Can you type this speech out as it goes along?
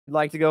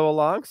like to go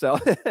along? So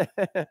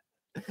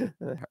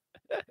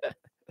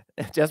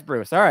just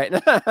Bruce. All right.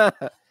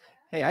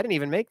 Hey, I didn't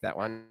even make that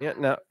one. Yeah,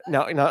 no,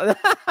 no, no.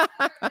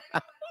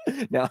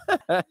 No.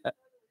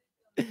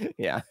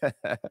 Yeah.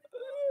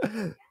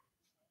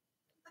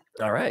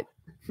 All right.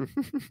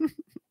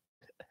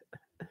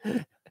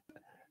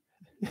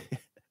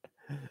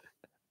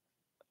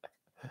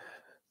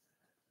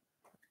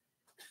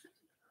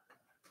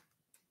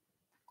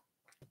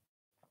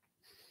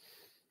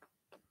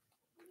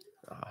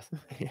 Awesome.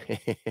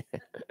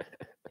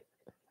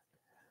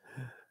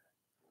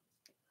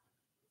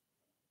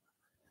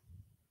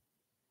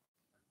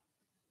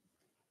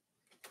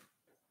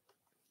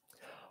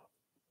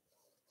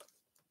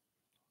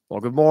 Well,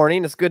 good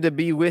morning. It's good to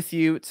be with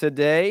you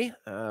today.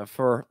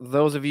 For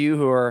those of you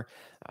who are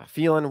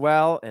feeling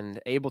well and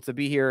able to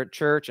be here at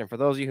church, and for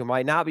those of you who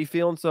might not be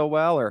feeling so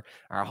well or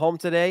are home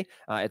today,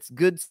 it's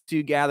good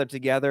to gather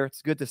together.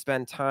 It's good to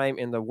spend time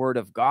in the Word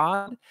of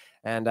God.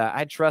 And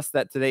I trust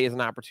that today is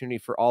an opportunity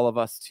for all of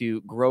us to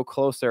grow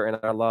closer in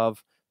our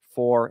love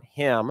for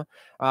Him.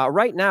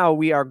 Right now,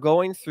 we are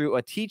going through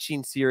a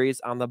teaching series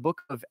on the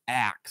book of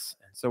Acts.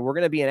 So we're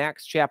going to be in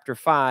Acts chapter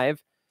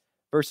 5.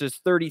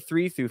 Verses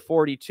 33 through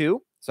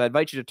 42. So I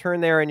invite you to turn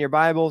there in your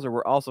Bibles, or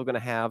we're also going to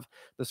have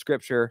the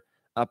scripture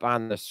up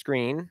on the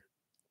screen.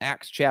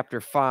 Acts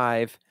chapter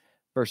 5,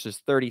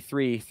 verses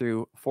 33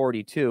 through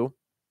 42.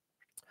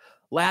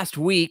 Last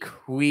week,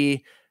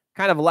 we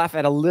kind of left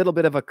at a little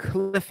bit of a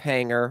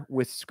cliffhanger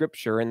with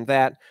scripture in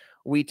that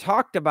we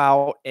talked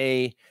about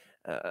a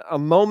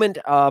moment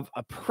of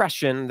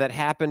oppression that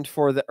happened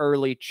for the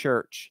early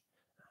church.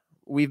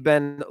 We've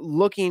been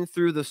looking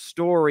through the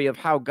story of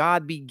how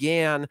God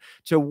began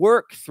to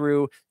work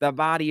through the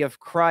body of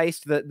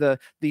Christ,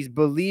 these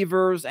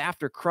believers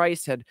after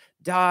Christ had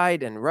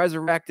died and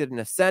resurrected and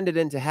ascended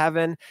into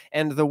heaven,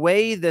 and the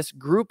way this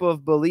group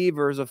of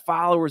believers, of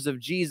followers of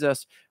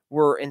Jesus,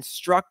 were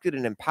instructed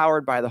and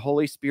empowered by the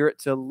Holy Spirit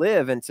to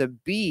live and to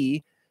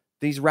be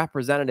these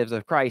representatives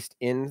of Christ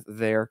in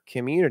their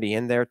community,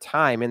 in their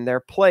time, in their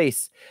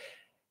place.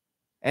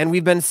 And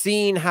we've been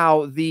seeing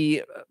how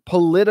the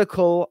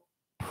political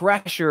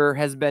pressure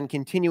has been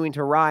continuing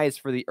to rise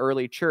for the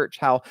early church,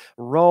 how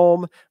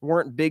Rome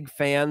weren't big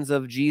fans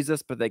of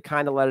Jesus, but they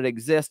kind of let it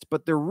exist.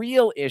 But the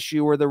real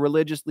issue were the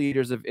religious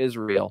leaders of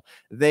Israel.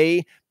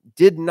 They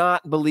did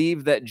not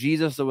believe that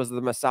Jesus was the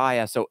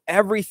Messiah. So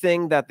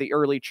everything that the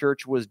early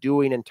church was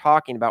doing and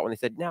talking about when they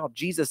said, now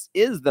Jesus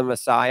is the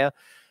Messiah,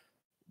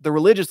 the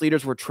religious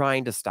leaders were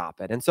trying to stop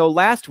it. And so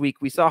last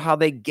week we saw how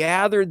they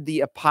gathered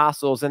the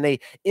apostles and they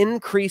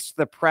increased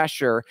the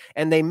pressure,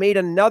 and they made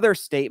another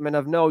statement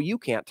of, no, you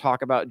can't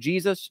talk about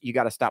Jesus. You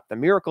got to stop the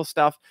miracle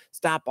stuff,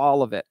 stop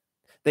all of it.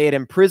 They had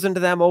imprisoned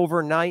them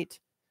overnight.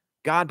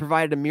 God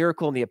provided a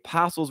miracle and the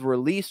apostles were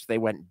released. They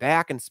went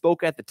back and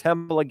spoke at the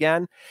temple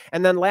again.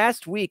 And then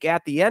last week,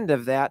 at the end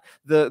of that,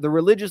 the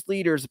religious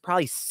leaders,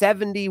 probably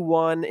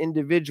 71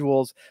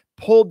 individuals,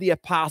 pulled the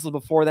apostles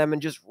before them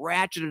and just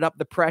ratcheted up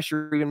the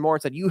pressure even more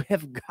and said, you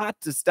have got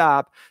to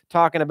stop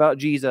talking about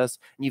Jesus,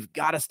 and you've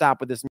got to stop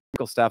with this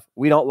miracle stuff.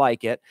 We don't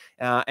like it.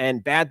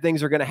 And bad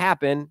things are going to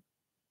happen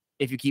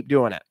if you keep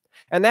doing it.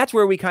 And that's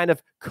where we kind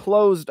of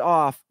closed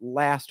off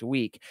last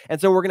week. And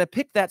so we're going to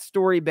pick that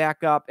story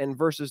back up in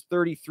verses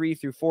 33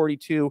 through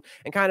 42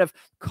 and kind of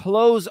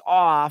close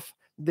off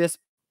this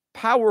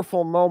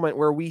powerful moment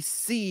where we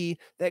see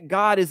that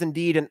God is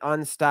indeed an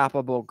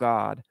unstoppable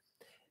God.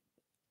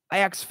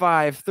 Acts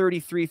 5,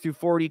 33 through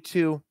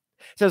 42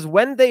 says,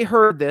 when they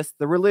heard this,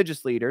 the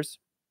religious leaders,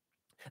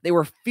 they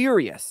were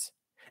furious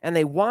and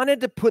they wanted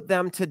to put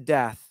them to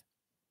death.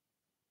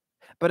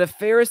 But a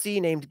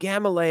Pharisee named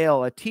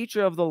Gamaliel, a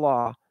teacher of the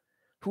law,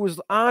 who was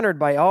honored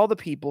by all the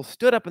people,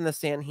 stood up in the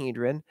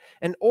Sanhedrin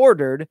and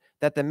ordered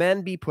that the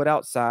men be put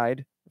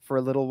outside for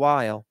a little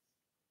while.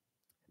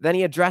 Then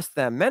he addressed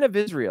them, men of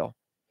Israel,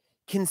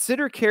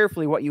 consider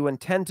carefully what you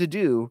intend to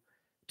do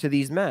to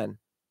these men.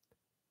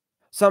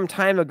 Some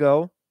time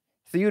ago,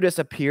 Theudas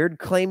appeared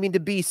claiming to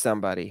be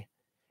somebody,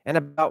 and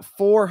about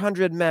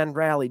 400 men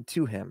rallied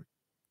to him.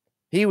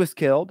 He was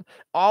killed,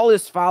 all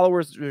his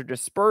followers were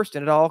dispersed,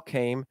 and it all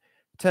came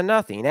to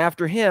nothing.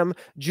 After him,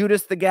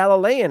 Judas the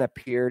Galilean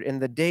appeared in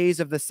the days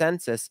of the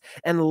census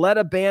and led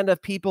a band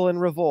of people in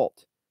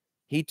revolt.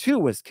 He too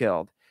was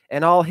killed,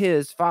 and all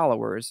his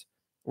followers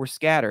were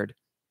scattered.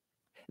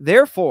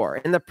 Therefore,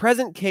 in the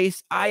present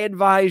case, I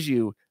advise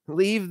you,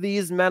 leave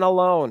these men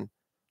alone.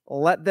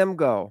 Let them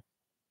go.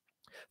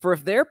 For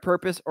if their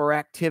purpose or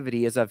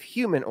activity is of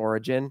human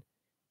origin,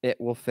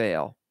 it will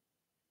fail.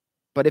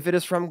 But if it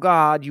is from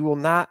God, you will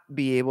not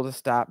be able to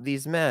stop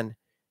these men.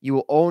 You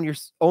will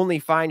only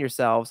find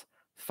yourselves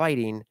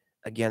fighting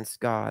against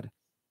God.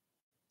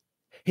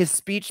 His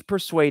speech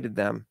persuaded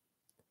them.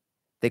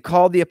 They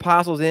called the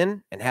apostles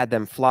in and had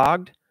them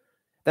flogged.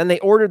 Then they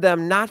ordered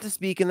them not to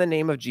speak in the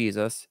name of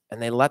Jesus,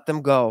 and they let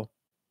them go.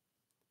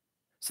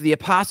 So the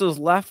apostles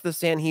left the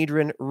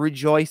Sanhedrin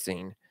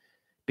rejoicing,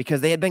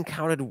 because they had been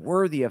counted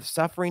worthy of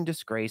suffering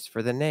disgrace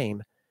for the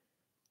name.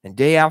 And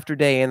day after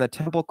day in the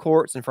temple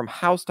courts and from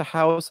house to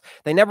house,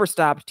 they never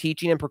stopped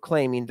teaching and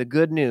proclaiming the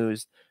good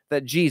news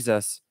that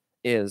Jesus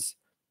is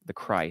the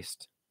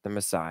Christ, the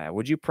Messiah.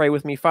 Would you pray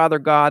with me? Father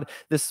God,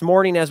 this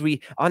morning as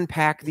we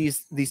unpack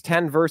these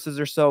 10 verses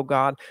or so,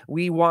 God,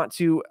 we want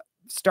to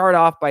start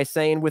off by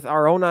saying, with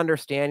our own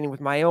understanding,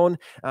 with my own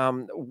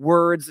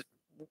words,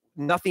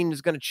 nothing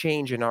is going to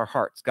change in our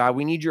hearts. God,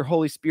 we need your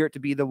Holy Spirit to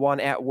be the one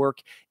at work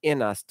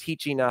in us,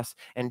 teaching us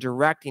and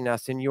directing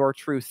us in your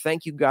truth.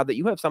 Thank you, God, that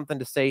you have something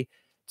to say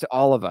to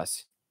all of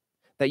us,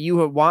 that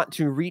you want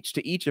to reach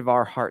to each of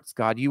our hearts,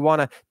 God. You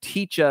want to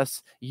teach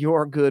us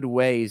your good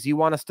ways. You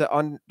want us to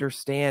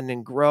understand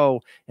and grow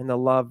in the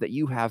love that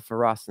you have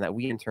for us and that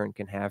we in turn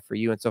can have for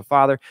you. And so,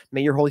 Father,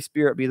 may your Holy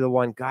Spirit be the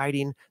one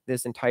guiding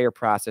this entire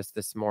process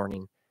this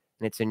morning.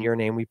 And it's in your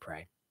name we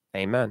pray.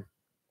 Amen.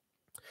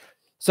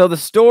 So the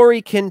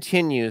story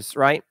continues,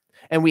 right?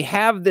 And we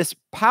have this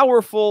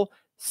powerful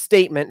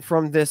statement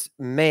from this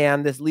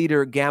man, this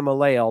leader,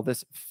 Gamaliel,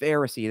 this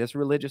Pharisee, this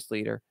religious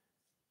leader.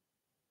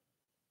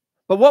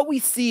 But what we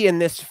see in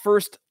this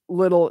first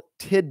little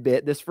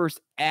tidbit, this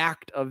first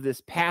act of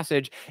this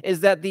passage, is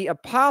that the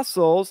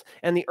apostles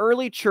and the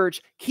early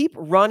church keep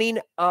running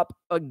up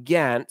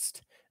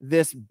against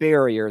this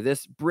barrier,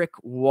 this brick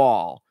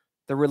wall,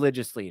 the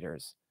religious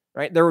leaders.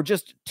 Right? There were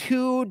just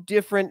two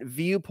different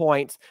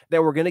viewpoints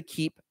that were going to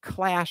keep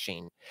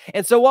clashing.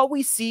 And so, what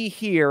we see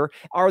here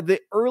are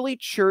the early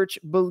church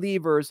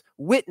believers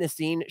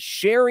witnessing,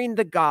 sharing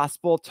the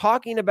gospel,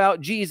 talking about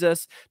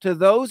Jesus to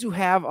those who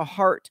have a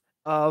heart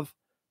of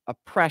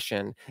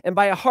oppression. And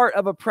by a heart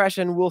of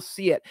oppression, we'll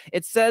see it.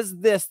 It says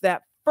this,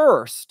 that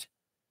first,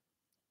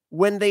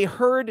 when they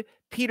heard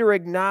Peter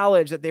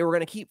acknowledge that they were going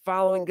to keep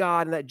following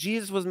God and that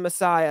Jesus was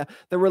Messiah,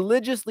 the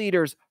religious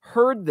leaders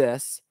heard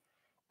this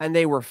and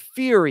they were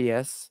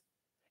furious,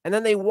 and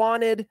then they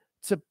wanted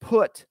to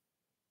put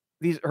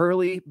these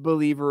early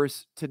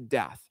believers to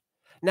death.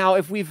 Now,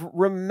 if we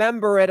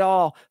remember at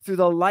all through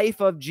the life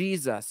of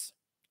Jesus,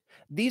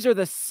 these are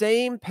the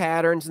same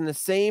patterns and the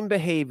same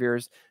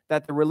behaviors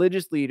that the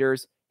religious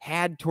leaders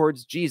had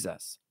towards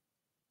Jesus.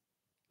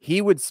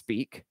 He would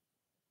speak,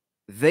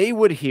 they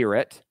would hear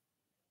it,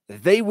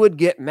 they would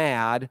get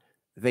mad,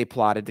 they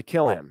plotted to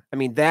kill him. I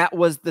mean, that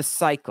was the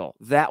cycle.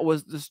 That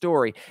was the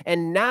story.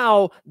 And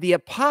now the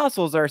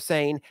apostles are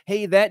saying,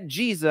 hey, that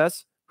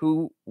Jesus,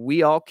 who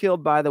we all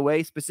killed, by the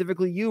way,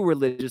 specifically you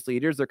religious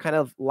leaders, they're kind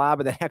of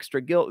lobbing the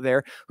extra guilt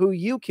there, who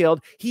you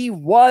killed, he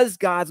was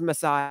God's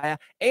Messiah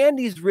and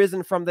he's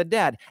risen from the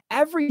dead.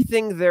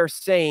 Everything they're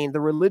saying,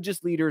 the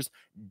religious leaders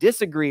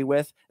disagree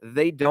with,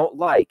 they don't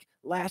like.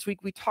 Last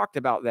week we talked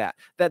about that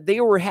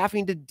they were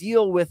having to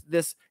deal with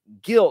this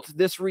guilt,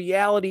 this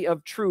reality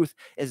of truth,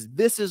 as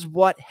this is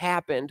what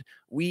happened.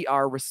 We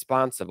are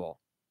responsible.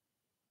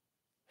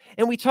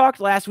 And we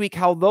talked last week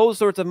how those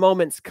sorts of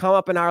moments come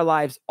up in our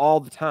lives all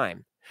the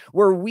time,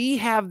 where we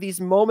have these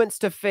moments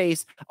to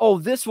face, oh,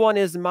 this one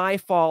is my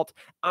fault.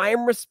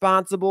 I'm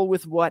responsible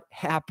with what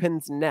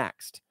happens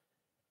next.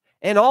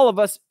 And all of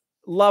us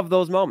love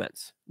those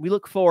moments. We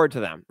look forward to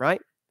them,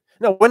 right?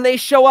 No, when they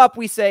show up,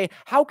 we say,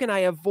 how can I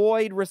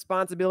avoid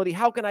responsibility?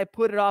 How can I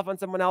put it off on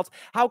someone else?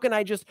 How can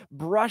I just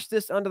brush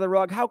this under the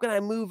rug? How can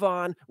I move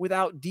on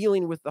without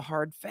dealing with the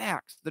hard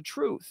facts, the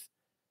truth?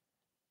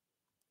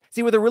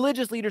 See, what the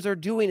religious leaders are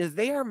doing is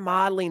they are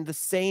modeling the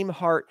same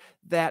heart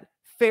that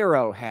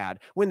Pharaoh had.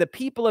 When the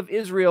people of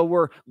Israel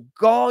were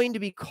going to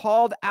be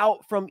called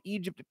out from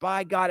Egypt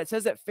by God, it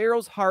says that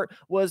Pharaoh's heart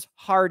was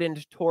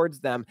hardened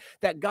towards them,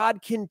 that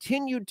God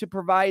continued to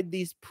provide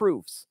these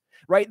proofs.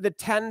 Right? The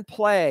 10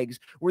 plagues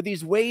were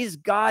these ways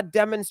God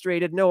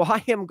demonstrated, no,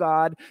 I am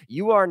God.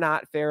 You are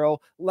not, Pharaoh.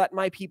 Let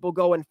my people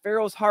go. And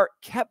Pharaoh's heart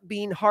kept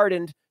being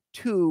hardened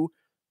to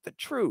the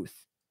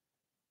truth.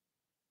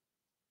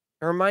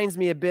 It reminds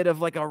me a bit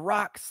of like a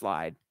rock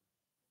slide.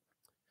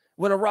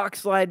 When a rock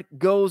slide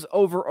goes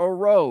over a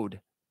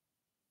road.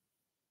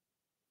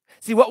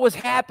 See, what was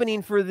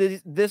happening for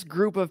this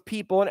group of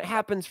people, and it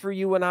happens for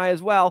you and I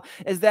as well,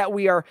 is that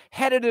we are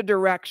headed a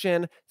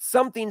direction,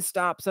 something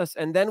stops us,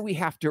 and then we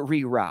have to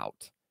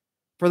reroute.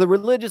 For the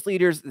religious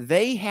leaders,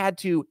 they had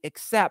to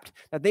accept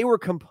that they were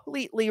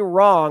completely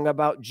wrong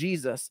about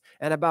Jesus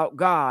and about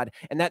God,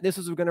 and that this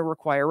was going to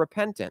require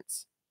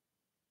repentance.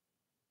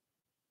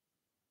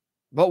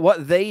 But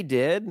what they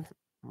did,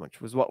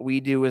 which was what we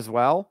do as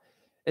well,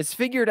 is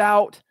figured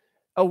out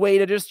a way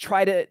to just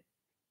try to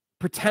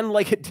pretend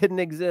like it didn't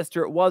exist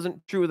or it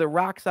wasn't true. The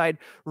rock side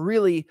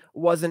really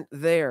wasn't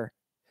there.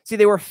 See,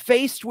 they were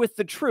faced with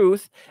the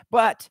truth,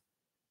 but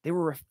they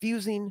were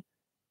refusing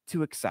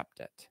to accept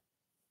it.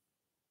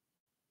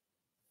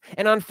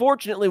 And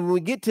unfortunately, when we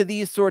get to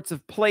these sorts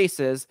of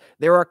places,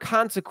 there are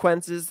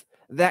consequences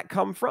that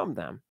come from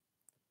them.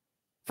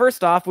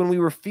 First off, when we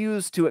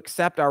refuse to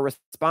accept our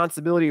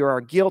responsibility or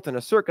our guilt in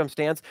a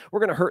circumstance, we're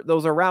going to hurt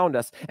those around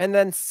us. And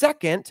then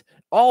second,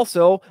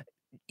 also,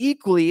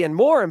 Equally and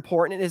more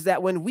important is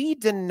that when we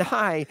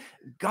deny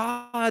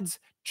God's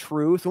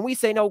truth, when we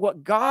say, no,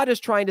 what God is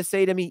trying to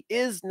say to me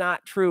is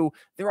not true,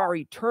 there are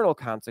eternal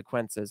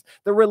consequences.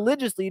 The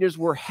religious leaders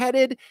were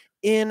headed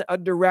in a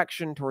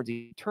direction towards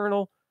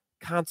eternal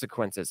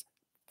consequences,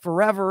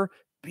 forever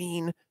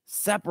being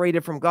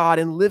separated from God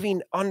and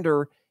living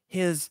under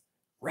his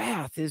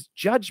wrath, his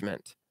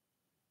judgment.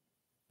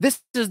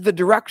 This is the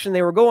direction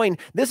they were going.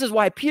 This is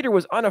why Peter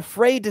was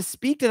unafraid to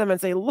speak to them and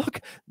say,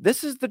 look,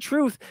 this is the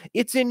truth.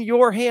 It's in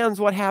your hands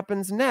what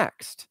happens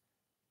next.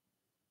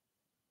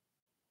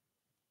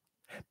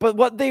 But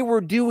what they were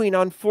doing,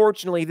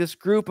 unfortunately, this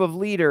group of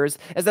leaders,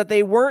 is that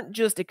they weren't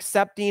just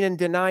accepting and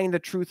denying the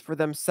truth for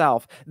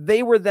themselves.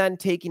 They were then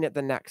taking it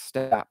the next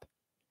step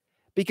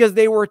because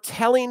they were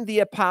telling the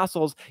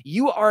apostles,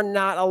 you are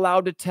not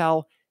allowed to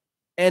tell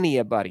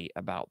anybody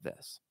about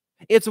this.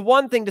 It's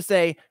one thing to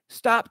say,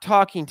 stop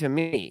talking to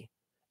me.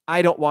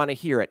 I don't want to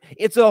hear it.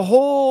 It's a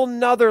whole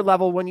nother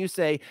level when you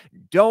say,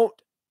 don't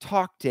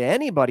talk to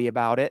anybody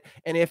about it.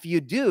 And if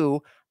you do,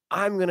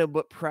 I'm going to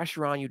put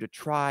pressure on you to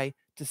try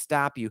to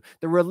stop you.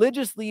 The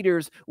religious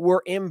leaders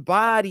were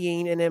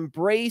embodying and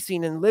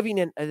embracing and living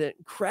in an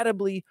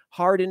incredibly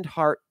hardened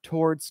heart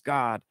towards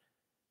God,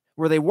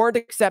 where they weren't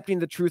accepting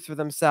the truth for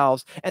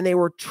themselves, and they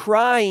were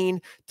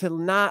trying to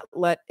not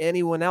let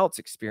anyone else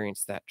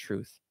experience that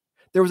truth.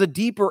 There was a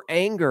deeper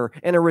anger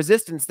and a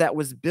resistance that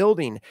was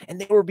building, and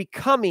they were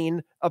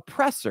becoming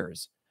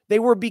oppressors. They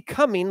were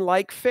becoming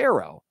like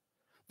Pharaoh,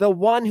 the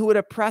one who would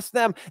oppress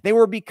them. They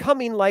were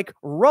becoming like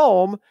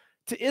Rome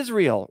to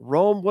Israel.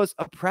 Rome was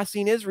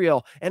oppressing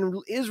Israel, and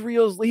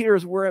Israel's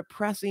leaders were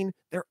oppressing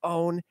their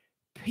own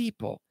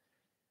people.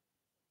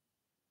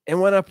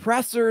 And when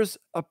oppressors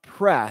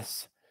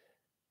oppress,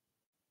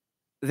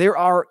 there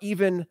are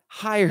even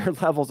higher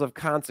levels of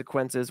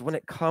consequences when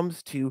it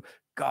comes to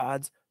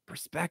God's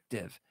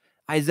perspective.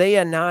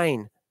 Isaiah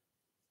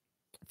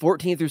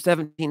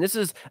 9:14-17. This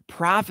is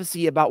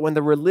prophecy about when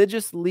the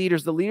religious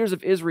leaders, the leaders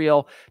of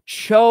Israel,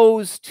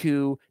 chose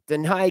to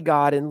deny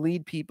God and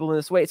lead people in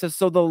this way. It says,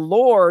 so the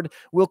Lord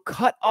will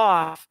cut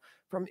off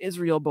from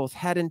Israel both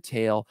head and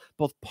tail,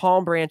 both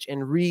palm branch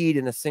and reed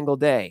in a single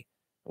day.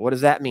 What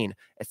does that mean?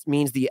 It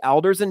means the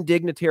elders and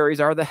dignitaries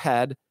are the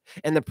head,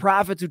 and the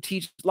prophets who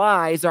teach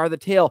lies are the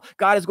tail.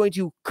 God is going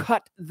to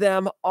cut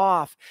them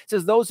off. It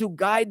says, those who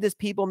guide this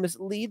people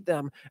mislead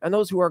them, and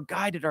those who are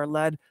guided are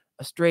led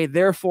astray.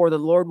 Therefore, the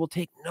Lord will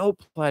take no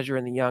pleasure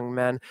in the young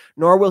men,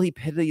 nor will he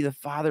pity the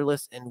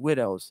fatherless and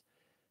widows.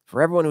 For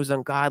everyone who is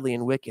ungodly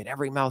and wicked,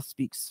 every mouth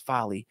speaks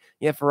folly.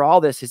 Yet for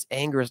all this, his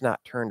anger is not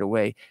turned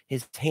away.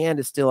 His hand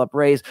is still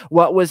upraised.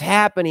 What was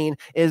happening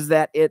is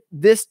that at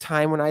this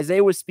time, when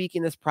Isaiah was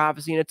speaking this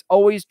prophecy, and it's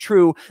always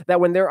true that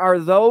when there are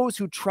those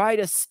who try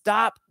to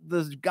stop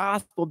the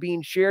gospel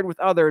being shared with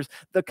others,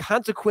 the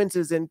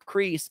consequences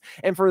increase.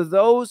 And for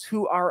those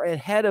who are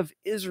ahead of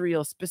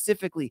Israel,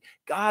 specifically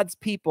God's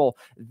people,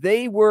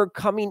 they were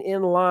coming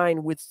in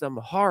line with some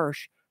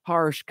harsh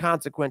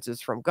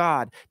consequences from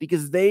God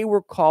because they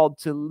were called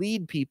to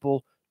lead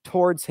people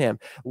towards him.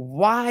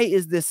 Why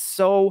is this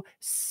so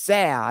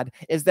sad?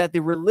 Is that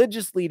the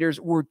religious leaders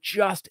were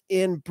just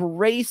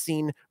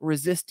embracing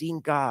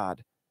resisting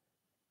God.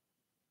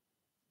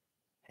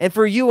 And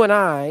for you and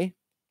I,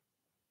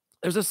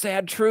 there's a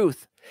sad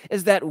truth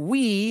is that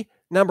we,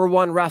 number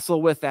one,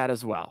 wrestle with that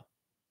as well.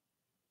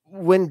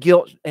 When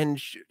guilt and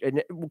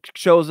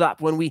shows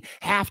up, when we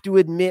have to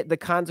admit the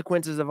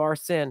consequences of our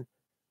sin.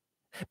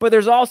 But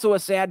there's also a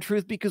sad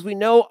truth because we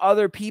know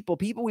other people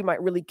we might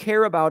really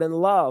care about and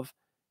love,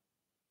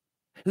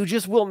 who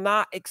just will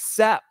not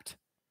accept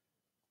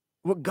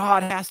what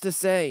God has to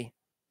say,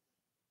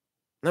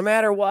 no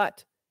matter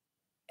what.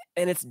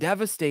 And it's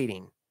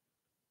devastating.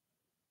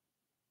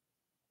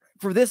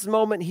 For this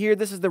moment here,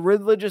 this is the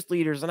religious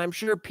leaders, and I'm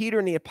sure Peter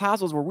and the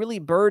apostles were really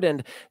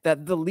burdened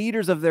that the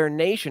leaders of their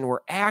nation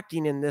were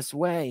acting in this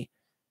way.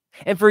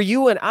 And for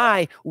you and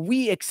I,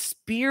 we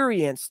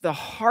experience the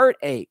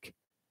heartache,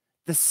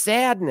 the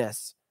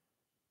sadness,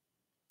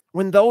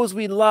 when those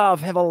we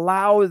love have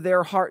allowed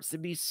their hearts to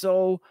be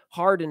so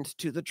hardened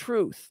to the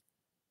truth.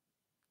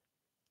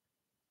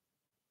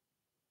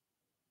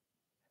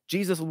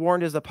 Jesus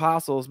warned his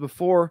apostles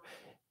before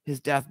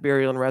his death,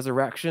 burial, and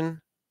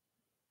resurrection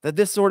that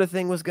this sort of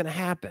thing was going to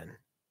happen,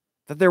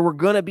 that there were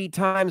going to be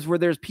times where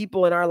there's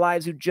people in our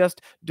lives who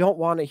just don't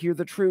want to hear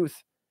the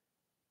truth.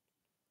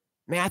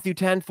 Matthew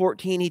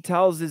 10:14, he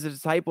tells his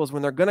disciples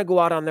when they're going to go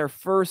out on their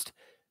first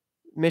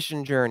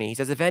mission journey, he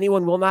says, if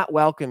anyone will not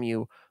welcome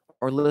you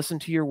or listen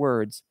to your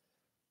words,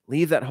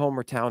 leave that home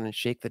or town and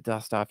shake the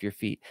dust off your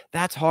feet.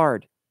 That's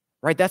hard,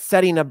 right? That's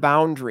setting a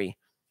boundary.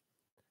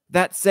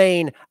 That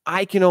saying,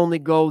 I can only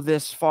go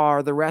this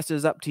far. The rest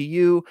is up to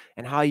you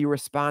and how you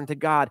respond to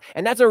God.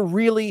 And that's a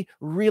really,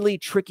 really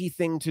tricky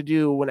thing to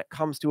do when it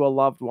comes to a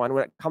loved one,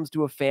 when it comes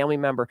to a family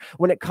member,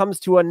 when it comes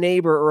to a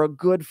neighbor or a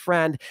good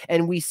friend.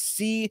 And we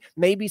see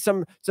maybe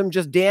some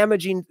just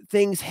damaging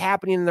things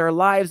happening in their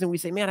lives. And we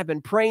say, man, I've been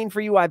praying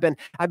for you. I've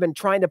been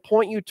trying to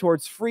point you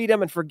towards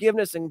freedom and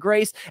forgiveness and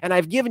grace. And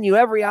I've given you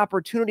every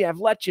opportunity. I've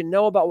let you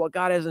know about what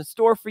God has in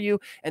store for you.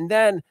 And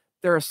then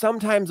there are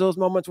sometimes those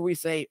moments where we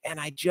say, and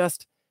I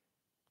just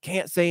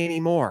can't say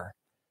anymore.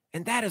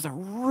 And that is a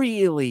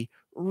really,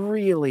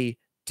 really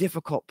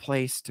difficult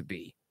place to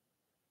be.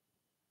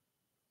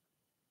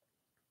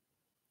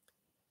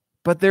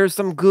 But there's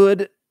some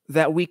good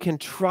that we can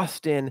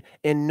trust in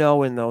and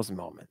know in those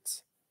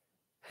moments.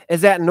 Is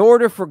that in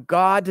order for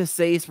God to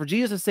say, for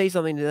Jesus to say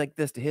something like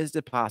this to his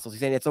apostles, he's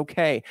saying, it's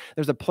okay.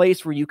 There's a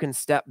place where you can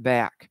step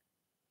back.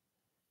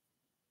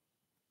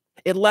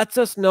 It lets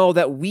us know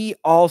that we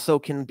also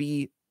can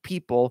be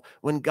people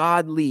when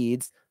God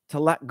leads to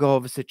let go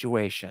of a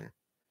situation,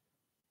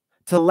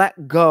 to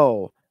let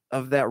go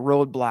of that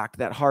roadblock,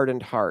 that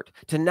hardened heart,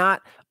 to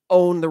not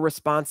own the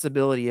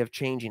responsibility of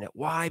changing it.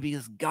 Why?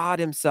 Because God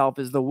himself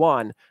is the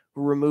one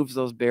who removes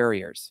those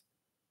barriers.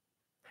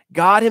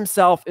 God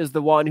himself is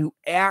the one who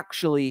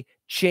actually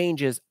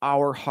changes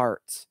our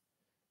hearts.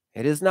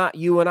 It is not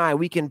you and I.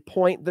 We can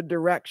point the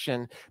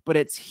direction, but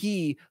it's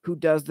he who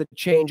does the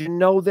change. And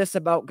know this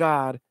about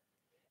God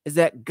is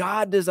that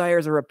God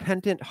desires a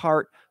repentant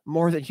heart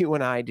more than you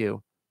and I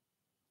do.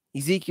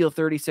 Ezekiel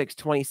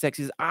 36:26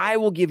 says, I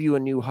will give you a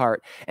new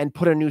heart and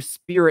put a new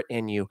spirit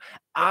in you.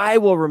 I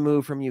will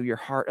remove from you your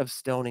heart of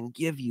stone and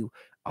give you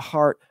a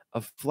heart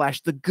of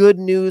flesh. The good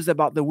news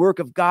about the work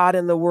of God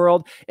in the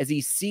world is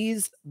he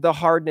sees the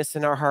hardness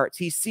in our hearts.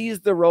 He sees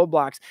the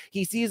roadblocks.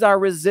 He sees our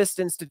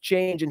resistance to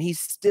change, and he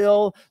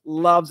still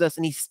loves us,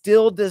 and he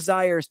still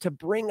desires to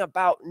bring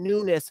about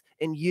newness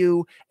in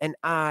you and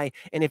I.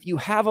 And if you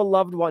have a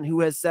loved one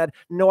who has said,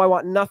 no, I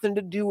want nothing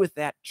to do with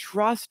that,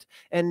 trust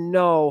and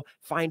know,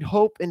 find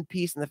hope and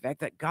peace in the fact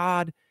that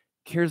God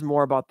cares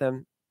more about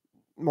them,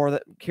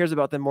 cares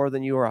about them more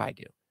than you or I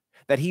do.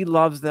 That he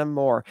loves them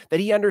more, that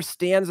he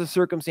understands the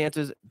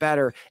circumstances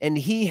better, and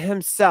he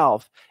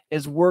himself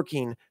is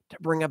working to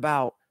bring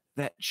about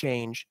that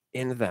change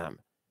in them.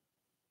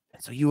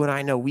 And so you and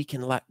I know we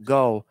can let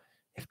go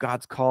if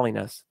God's calling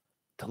us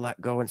to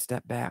let go and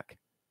step back.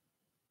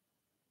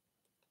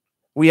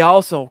 We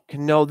also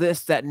can know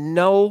this, that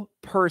no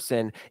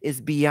person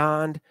is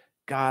beyond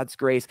God's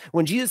grace.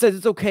 When Jesus says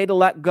it's okay to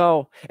let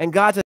go, and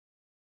God says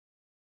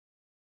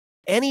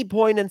any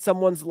point in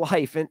someone's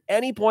life and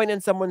any point in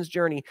someone's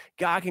journey,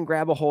 God can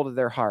grab a hold of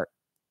their heart.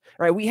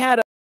 All right, we had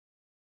a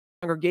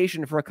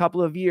congregation for a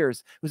couple of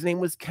years whose name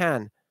was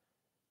Ken,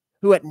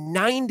 who at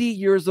 90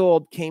 years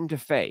old came to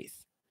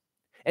faith.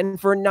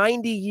 And for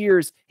 90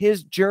 years,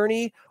 his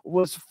journey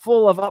was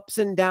full of ups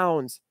and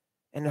downs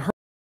and hurt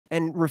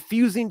and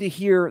refusing to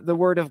hear the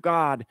word of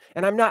God.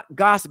 And I'm not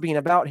gossiping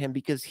about him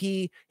because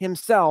he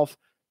himself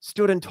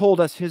stood and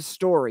told us his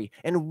story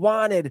and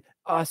wanted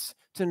us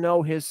to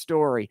know his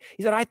story.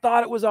 He said, I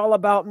thought it was all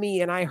about me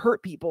and I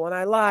hurt people and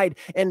I lied.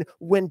 And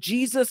when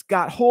Jesus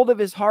got hold of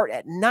his heart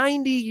at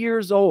 90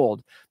 years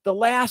old, the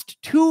last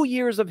 2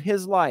 years of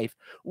his life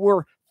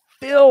were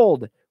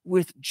filled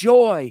with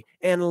joy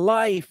and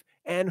life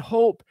and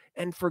hope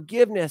and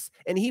forgiveness.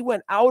 And he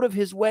went out of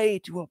his way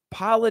to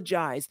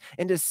apologize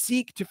and to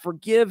seek to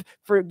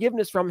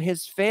forgiveness from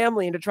his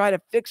family and to try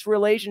to fix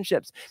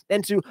relationships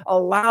and to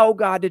allow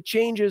God to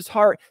change his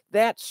heart.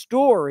 That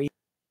story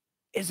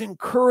is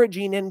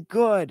encouraging and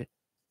good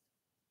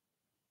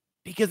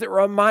because it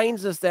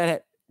reminds us that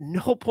at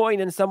no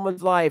point in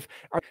someone's life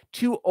are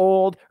too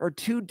old or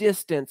too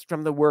distant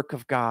from the work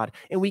of God.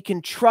 And we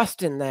can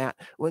trust in that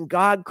when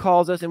God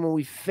calls us and when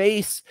we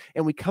face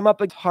and we come up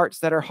with hearts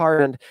that are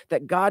hardened,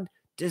 that God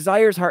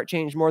desires heart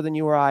change more than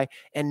you or I,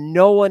 and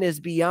no one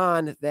is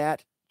beyond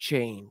that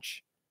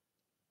change.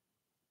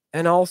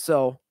 And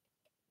also,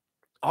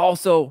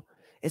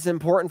 it's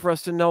important for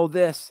us to know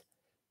this,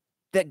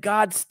 that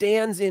God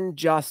stands in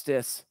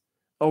justice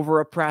over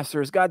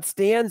oppressors. God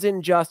stands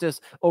in justice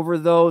over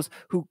those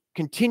who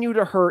continue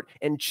to hurt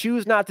and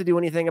choose not to do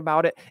anything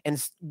about it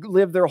and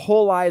live their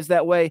whole lives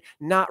that way,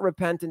 not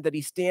repentant, that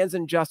he stands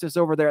in justice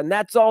over there. And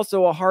that's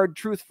also a hard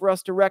truth for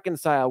us to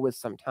reconcile with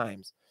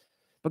sometimes.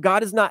 But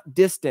God is not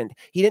distant.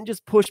 He didn't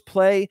just push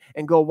play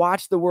and go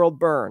watch the world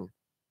burn.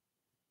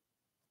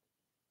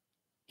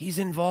 He's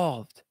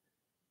involved.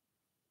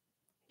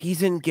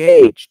 He's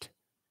engaged.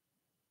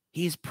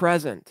 He's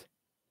present.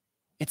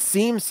 It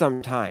seems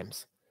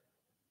sometimes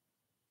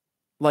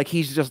like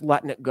he's just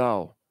letting it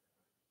go,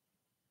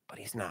 but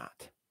he's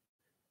not.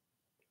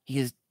 He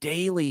is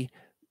daily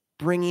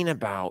bringing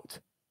about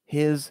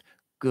his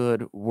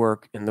good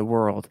work in the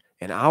world,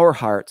 in our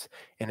hearts,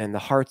 and in the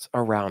hearts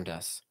around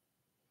us.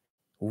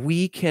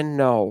 We can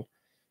know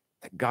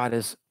that God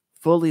is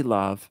fully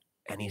love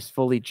and he's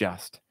fully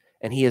just,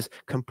 and he is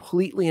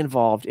completely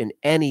involved in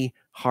any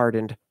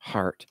hardened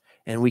heart.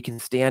 And we can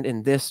stand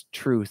in this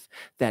truth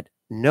that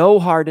no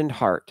hardened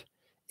heart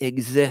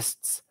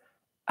exists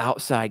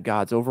outside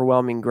God's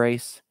overwhelming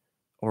grace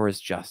or his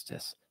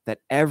justice, that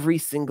every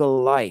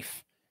single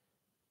life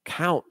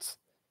counts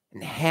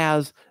and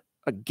has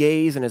a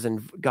gaze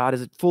and God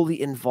is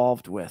fully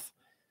involved with.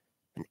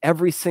 And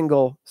every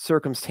single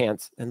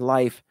circumstance in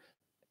life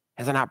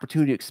has an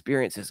opportunity to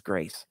experience his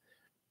grace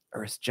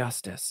or his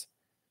justice.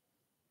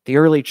 The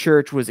early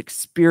church was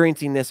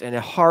experiencing this in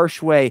a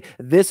harsh way.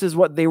 This is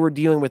what they were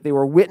dealing with. They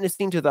were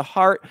witnessing to the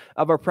heart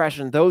of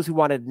oppression, those who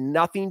wanted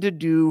nothing to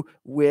do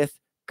with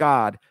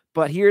God.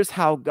 But here's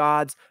how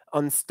God's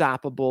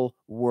unstoppable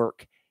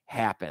work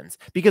happens,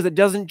 because it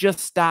doesn't just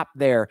stop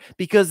there.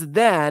 Because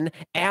then,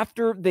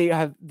 after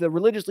the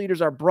religious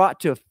leaders are brought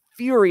to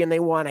fury and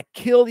they want to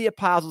kill the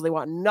apostles, they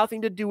want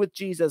nothing to do with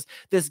Jesus,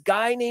 this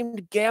guy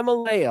named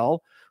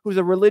Gamaliel, who's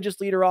a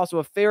religious leader, also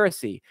a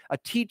Pharisee, a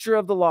teacher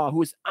of the law, who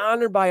was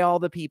honored by all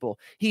the people.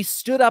 He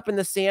stood up in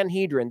the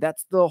Sanhedrin,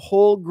 that's the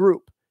whole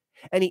group,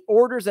 and he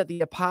orders that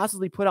the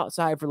apostles be put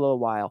outside for a little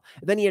while.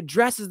 Then he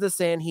addresses the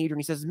Sanhedrin.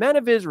 He says, "Men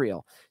of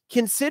Israel,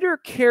 consider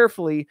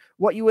carefully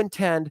what you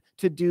intend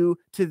to do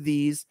to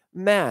these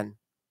men."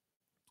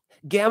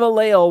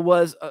 Gamaliel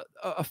was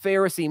a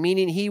Pharisee,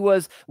 meaning he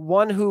was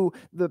one who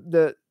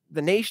the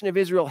nation of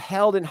Israel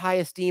held in high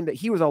esteem, that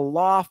he was a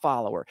law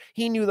follower.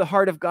 He knew the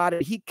heart of God,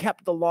 and he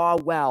kept the law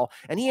well,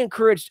 and he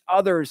encouraged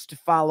others to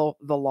follow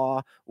the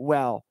law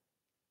well.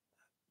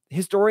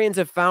 Historians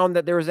have found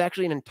that there was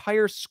actually an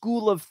entire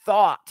school of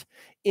thought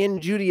in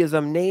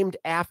Judaism named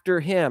after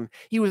him.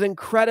 He was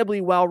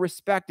incredibly well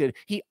respected.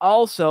 He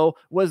also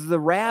was the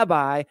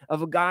rabbi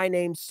of a guy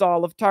named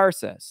Saul of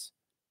Tarsus,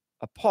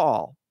 a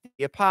Paul,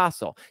 the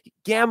apostle.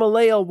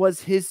 Gamaliel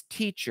was his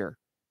teacher.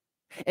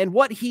 And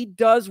what he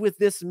does with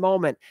this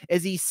moment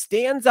is he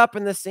stands up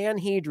in the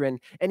Sanhedrin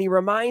and he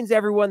reminds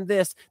everyone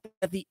this,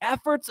 that the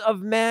efforts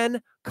of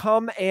men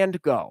come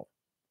and go.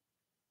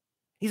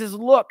 He says,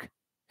 look,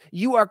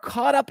 you are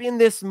caught up in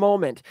this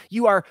moment.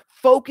 You are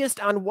focused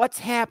on what's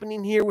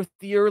happening here with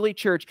the early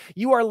church.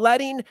 You are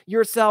letting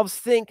yourselves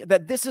think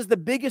that this is the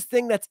biggest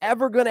thing that's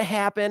ever going to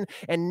happen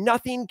and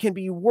nothing can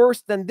be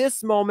worse than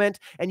this moment.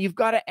 And you've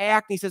got to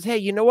act. And he says, hey,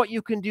 you know what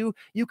you can do?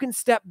 You can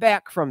step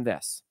back from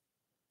this.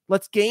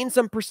 Let's gain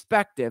some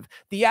perspective.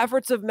 The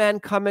efforts of men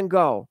come and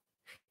go.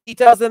 He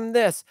tells them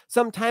this.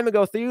 Some time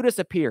ago, Theudas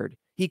appeared.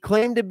 He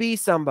claimed to be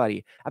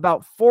somebody.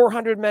 About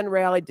 400 men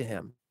rallied to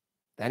him.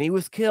 Then he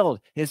was killed.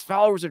 His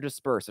followers are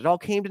dispersed. It all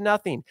came to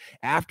nothing.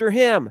 After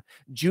him,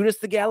 Judas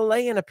the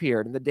Galilean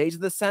appeared in the days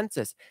of the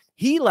census.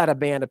 He led a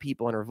band of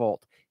people in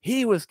revolt.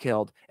 He was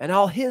killed, and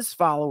all his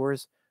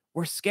followers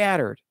were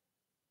scattered.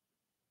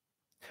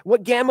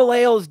 What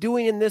Gamaliel is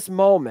doing in this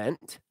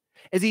moment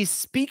is he's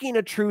speaking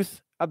a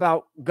truth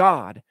about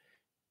God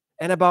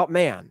and about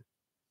man.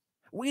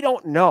 We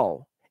don't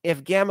know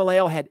if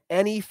Gamaliel had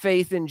any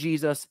faith in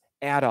Jesus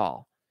at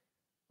all.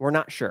 We're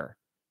not sure.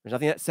 There's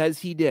nothing that says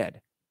he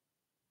did.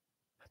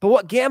 But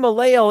what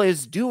Gamaliel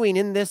is doing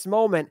in this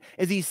moment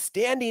is he's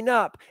standing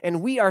up,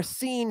 and we are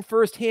seeing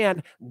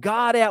firsthand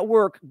God at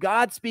work,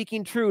 God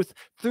speaking truth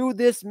through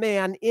this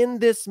man in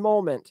this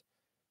moment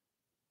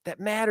that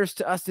matters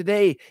to us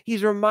today.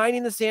 He's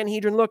reminding the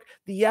Sanhedrin, look,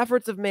 the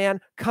efforts of man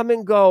come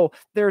and go.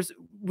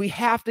 We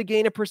have to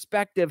gain a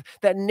perspective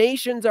that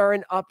nations are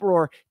in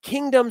uproar,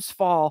 kingdoms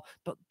fall,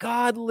 but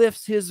God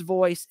lifts his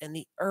voice and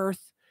the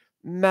earth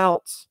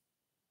melts.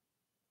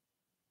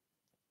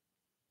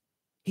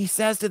 He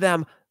says to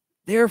them,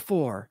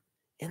 therefore,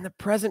 in the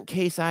present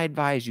case, I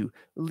advise you,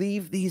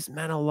 leave these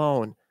men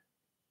alone.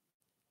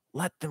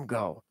 Let them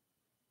go.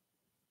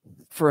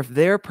 For if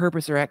their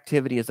purpose or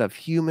activity is of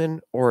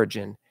human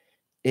origin,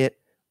 it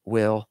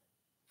will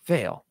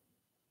fail.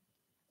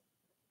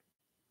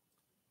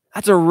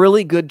 That's a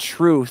really good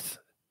truth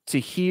to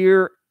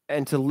hear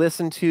and to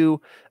listen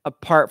to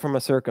apart from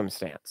a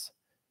circumstance,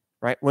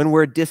 right? When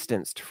we're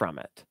distanced from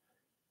it.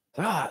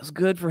 It's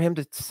good for him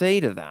to say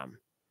to them.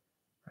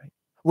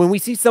 When we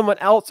see someone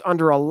else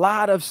under a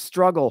lot of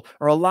struggle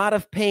or a lot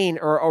of pain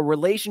or a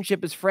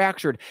relationship is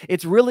fractured,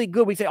 it's really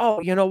good. We say,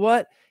 oh, you know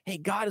what? Hey,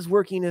 God is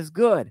working as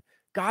good.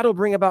 God will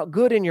bring about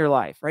good in your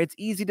life, right? It's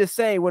easy to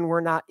say when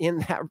we're not in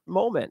that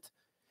moment.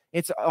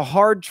 It's a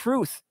hard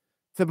truth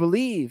to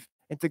believe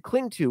and to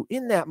cling to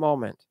in that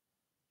moment.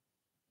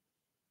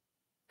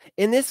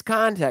 In this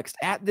context,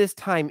 at this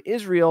time,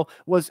 Israel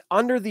was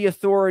under the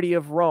authority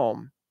of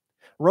Rome.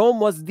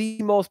 Rome was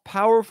the most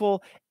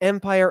powerful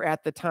empire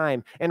at the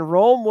time, and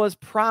Rome was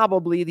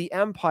probably the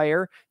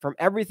empire, from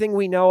everything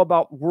we know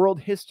about world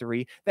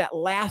history, that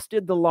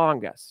lasted the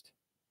longest.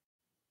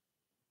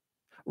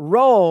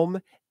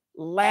 Rome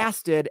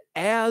lasted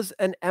as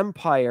an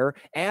empire,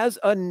 as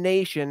a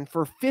nation,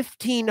 for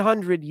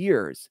 1,500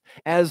 years,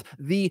 as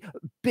the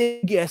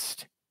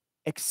biggest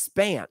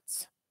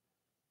expanse.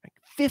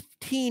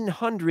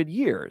 1,500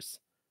 years.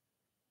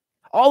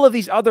 All of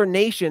these other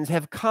nations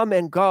have come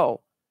and go.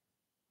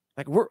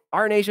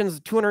 Our nation's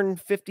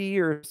 250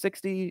 or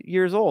 60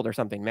 years old or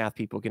something. Math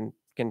people can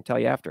tell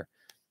you after.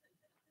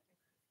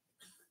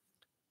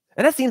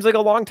 And that seems like a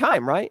long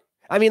time, right?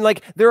 I mean,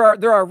 there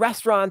are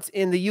restaurants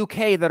in the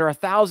UK that are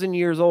 1,000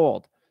 years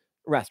old.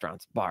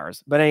 Restaurants,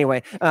 bars. But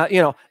anyway,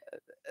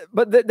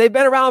 but they've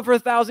been around for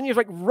 1,000 years.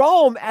 Like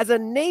Rome as a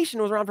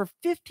nation was around for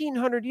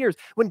 1,500 years.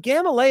 When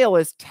Gamaliel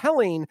is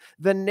telling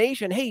the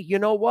nation, hey, you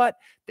know what?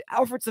 The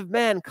efforts of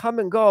men come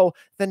and go.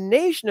 The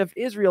nation of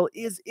Israel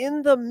is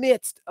in the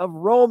midst of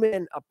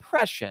Roman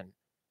oppression.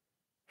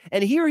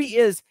 And here he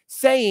is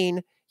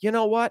saying, you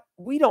know what?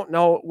 We don't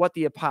know what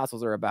the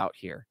apostles are about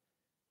here.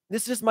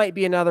 This just might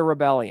be another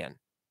rebellion.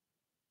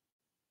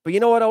 But you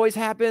know what always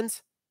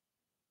happens?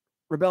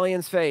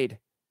 Rebellions fade.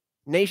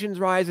 Nations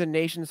rise and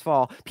nations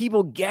fall.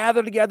 People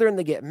gather together and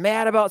they get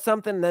mad about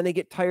something and then they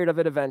get tired of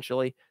it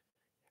eventually.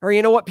 Or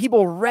you know what?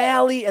 People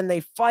rally and they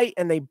fight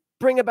and they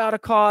bring about a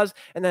cause.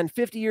 And then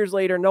 50 years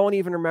later, no one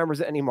even remembers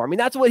it anymore. I mean,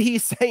 that's what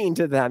he's saying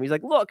to them. He's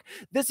like, look,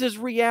 this is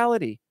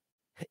reality.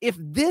 If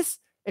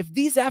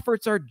these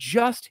efforts are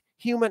just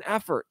human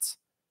efforts,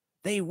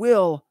 they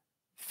will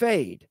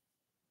fade.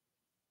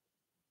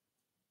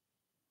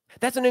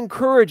 That's an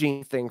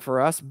encouraging thing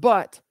for us,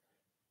 but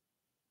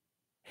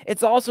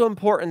it's also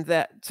important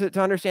that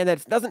to understand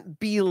that it doesn't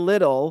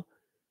belittle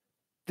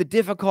the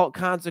difficult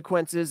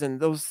consequences and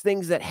those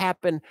things that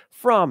happen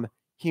from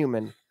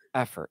human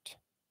effort.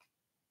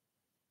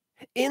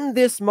 In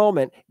this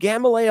moment,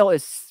 Gamaliel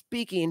is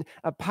speaking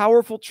a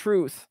powerful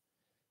truth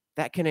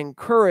that can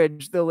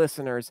encourage the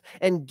listeners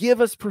and give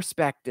us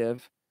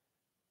perspective,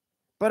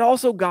 but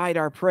also guide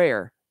our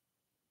prayer.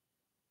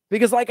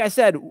 Because, like I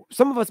said,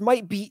 some of us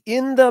might be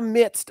in the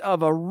midst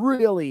of a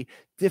really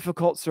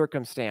difficult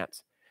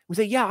circumstance. We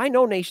say, yeah, I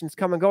know nations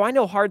come and go. I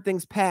know hard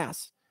things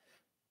pass.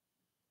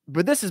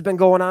 But this has been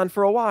going on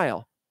for a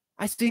while.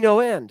 I see no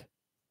end.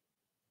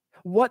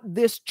 What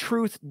this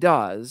truth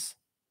does,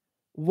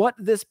 what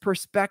this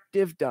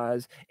perspective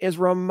does, is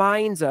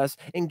reminds us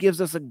and gives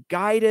us a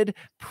guided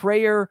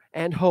prayer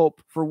and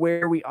hope for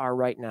where we are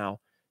right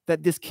now.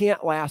 That this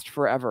can't last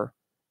forever.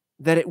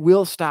 That it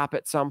will stop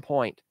at some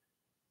point.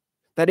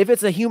 That if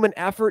it's a human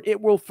effort,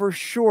 it will for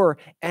sure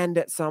end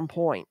at some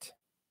point.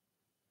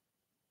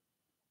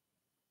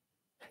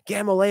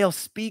 Gamaliel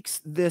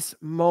speaks this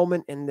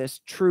moment and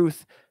this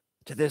truth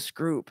to this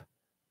group.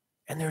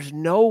 And there's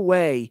no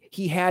way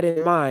he had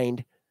in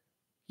mind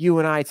you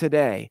and I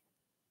today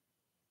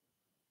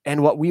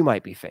and what we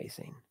might be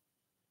facing.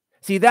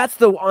 See, that's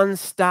the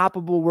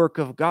unstoppable work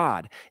of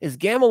God, is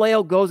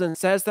Gamaliel goes and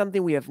says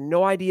something we have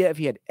no idea if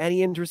he had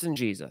any interest in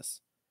Jesus.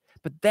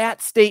 But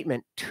that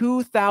statement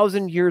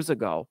 2,000 years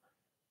ago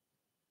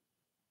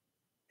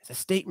is a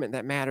statement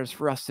that matters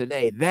for us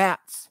today.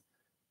 That's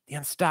the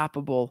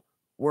unstoppable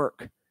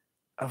work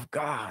of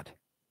God.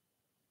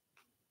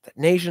 That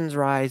nations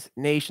rise,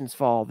 nations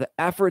fall. The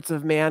efforts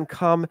of man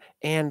come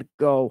and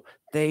go.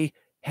 They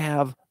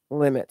have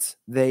limits.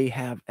 They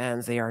have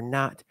ends. They are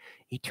not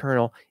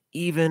eternal.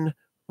 Even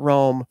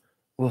Rome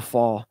will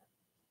fall.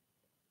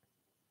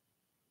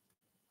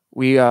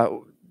 We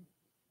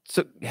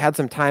had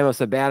some time of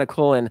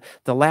sabbatical, and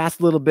the last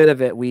little bit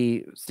of it,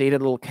 we stayed at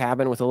a little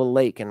cabin with a little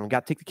lake and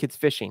got to take the kids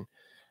fishing.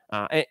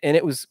 And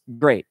it was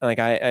great. Like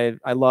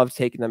I loved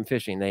taking them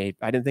fishing. I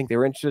didn't think they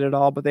were interested at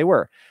all, but they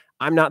were.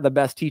 I'm not the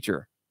best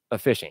teacher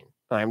of fishing.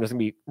 I'm just gonna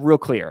be real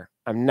clear.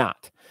 I'm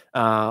not.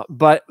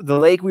 But the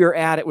lake we were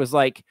at, it was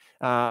like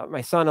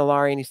my son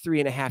Alarian, he's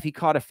 3.5. He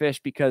caught a fish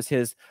because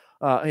his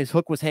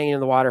hook was hanging in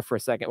the water for a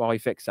second while he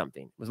fixed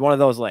something. It was one of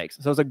those lakes.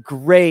 So it was a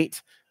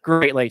great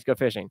lake to go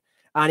fishing.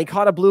 And he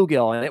caught a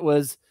bluegill, and it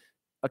was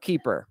a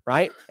keeper,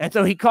 right? And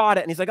so he caught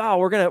it, and he's like, "Oh,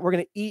 we're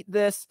gonna eat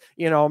this.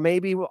 You know,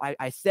 maybe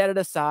I set it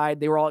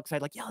aside." They were all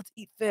excited, like, "Yeah, let's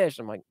eat fish."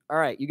 I'm like, "All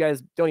right, you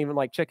guys don't even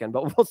like chicken,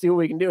 but we'll see what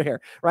we can do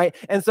here, right?"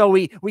 And so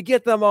we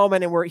get the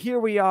moment, and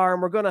we are,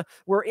 and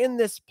we're in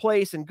this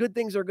place, and good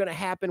things are gonna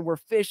happen. We're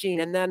fishing,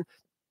 and then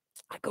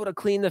I go to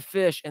clean the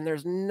fish, and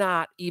there's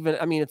not even,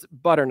 I mean, it's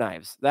butter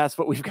knives. That's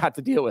what we've got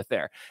to deal with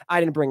there. I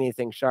didn't bring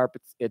anything sharp.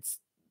 It's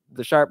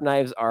the sharp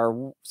knives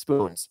are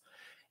spoons.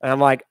 And I'm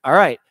like, all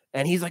right.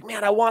 And he's like,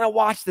 man, I want to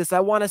watch this.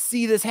 I want to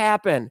see this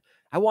happen.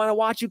 I want to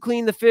watch you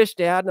clean the fish,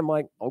 Dad. And I'm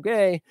like,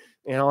 okay,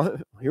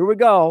 here we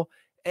go.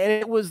 And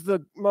it was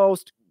the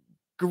most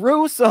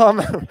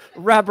gruesome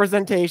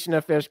representation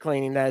of fish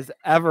cleaning that has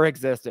ever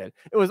existed.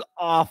 It was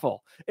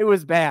awful. It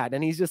was bad.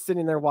 And he's just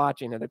sitting there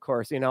watching it, of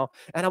course, And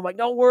I'm like,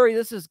 don't worry,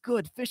 this is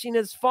good. Fishing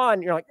is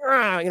fun. You're like,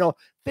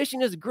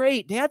 fishing is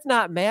great. Dad's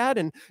not mad.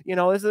 And,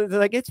 this is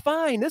like, it's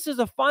fine. This is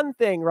a fun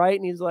thing, right?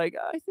 And he's like,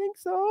 I think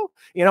so.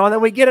 And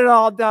then we get it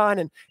all done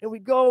and we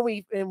go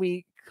and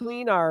we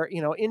clean our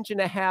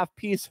 1.5-inch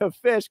piece of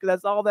fish, because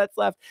that's all that's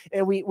left,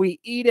 and we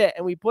eat it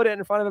and we put it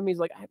in front of him. He's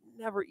like, I'm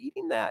never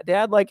eating that,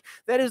 Dad. Like,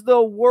 that is the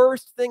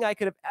worst thing I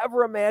could have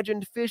ever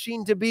imagined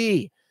fishing to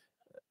be.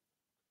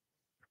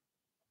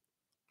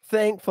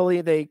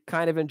 Thankfully, they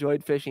kind of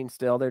enjoyed fishing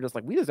still. They're just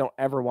like, we just don't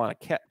ever want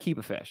to keep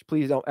a fish.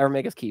 Please don't ever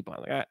make us keep one.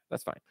 Like, all right,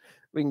 that's fine,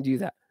 we can do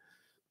that.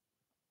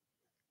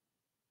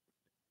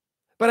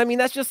 But I mean,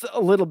 that's just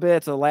a little bit.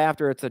 It's a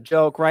laughter. It's a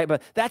joke, right?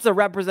 But that's a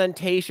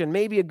representation,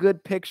 maybe a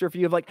good picture for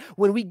you of like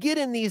when we get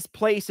in these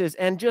places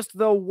and just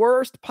the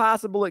worst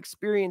possible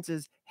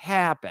experiences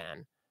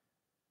happen.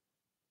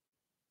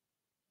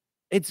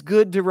 It's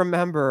good to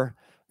remember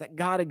that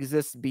God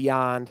exists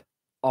beyond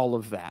all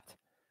of that.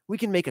 We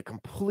can make a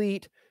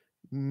complete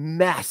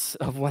mess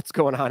of what's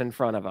going on in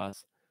front of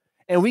us.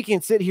 And we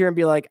can sit here and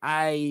be like,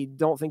 I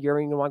don't think you're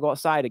even gonna want to go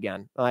outside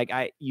again. Like,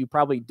 you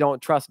probably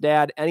don't trust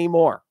dad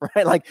anymore,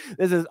 right? Like,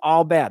 this is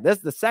all bad. This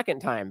is the second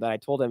time that I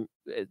told him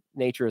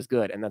nature is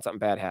good, and then something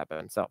bad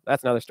happened. So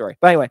that's another story.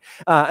 But anyway,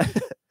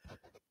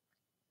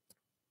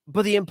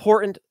 but the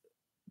important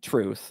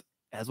truth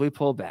as we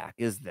pull back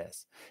is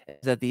this,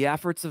 is that the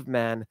efforts of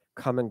men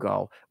come and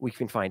go. We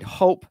can find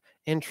hope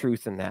and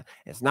truth in that.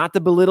 It's not to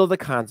belittle the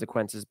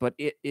consequences, but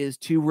it is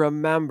to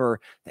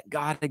remember that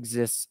God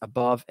exists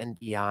above and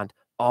beyond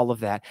all of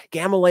that.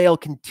 Gamaliel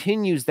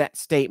continues that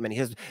statement. He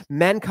says,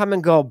 men come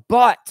and go,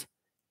 but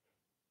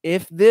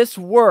if this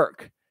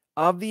work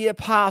of the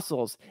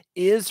apostles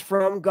is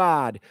from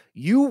God,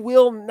 you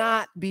will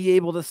not be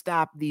able to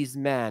stop these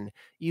men.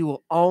 You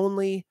will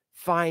only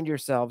find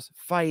yourselves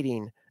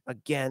fighting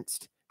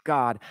against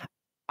God.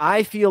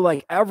 I feel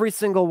like every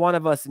single one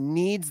of us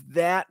needs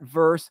that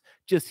verse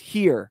just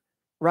here,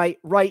 right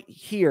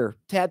here,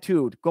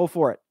 tattooed. Go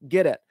for it.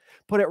 Get it.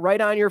 Put it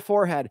right on your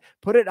forehead.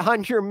 Put it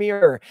on your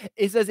mirror.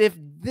 It says, if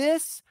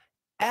this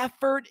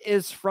effort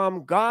is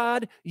from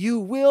God, you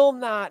will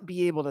not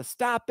be able to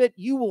stop it.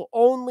 You will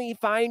only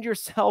find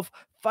yourself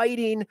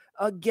fighting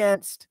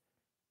against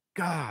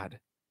God.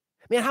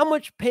 Man, how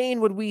much pain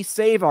would we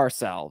save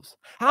ourselves?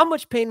 How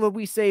much pain would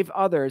we save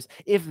others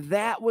if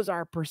that was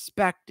our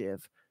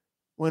perspective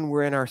when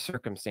we're in our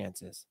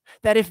circumstances?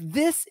 That if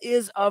this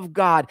is of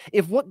God,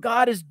 if what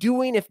God is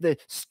doing, if the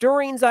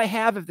stirrings I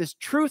have, if this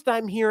truth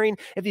I'm hearing,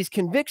 if these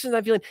convictions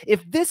I'm feeling,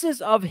 if this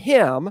is of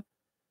Him,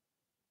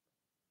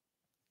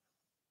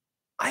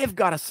 I have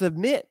got to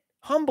submit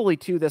humbly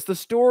to this. The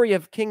story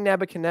of King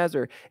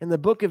Nebuchadnezzar in the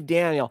book of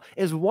Daniel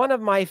is one of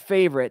my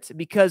favorites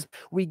because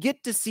we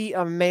get to see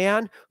a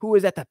man who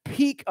is at the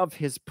peak of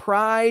his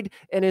pride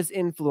and his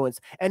influence,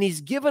 and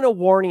he's given a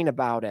warning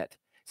about it.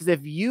 He says,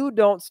 if you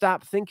don't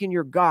stop thinking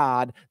you're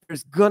God,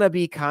 there's going to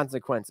be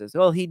consequences.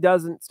 Well, he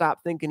doesn't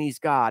stop thinking he's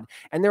God,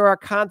 and there are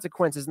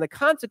consequences, and the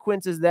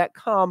consequences that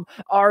come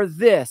are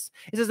this.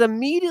 It says,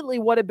 immediately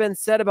what had been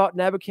said about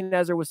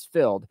Nebuchadnezzar was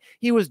filled.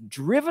 He was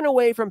driven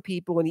away from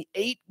people, and he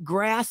ate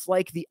grass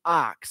like the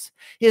ox.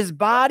 His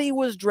body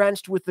was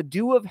drenched with the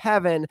dew of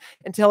heaven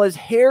until his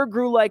hair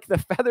grew like the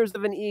feathers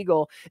of an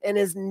eagle, and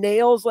his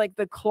nails like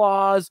the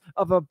claws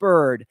of a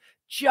bird.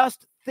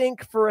 Just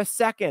think for a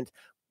second.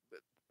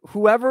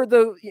 Whoever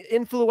the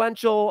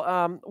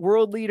influential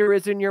world leader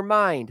is in your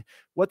mind,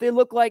 what they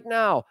look like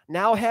now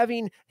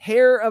having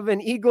hair of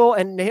an eagle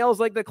and nails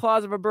like the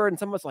claws of a bird. And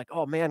someone's like,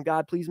 oh man,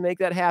 God, please make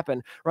that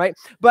happen, right?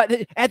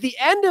 But at the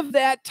end of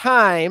that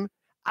time,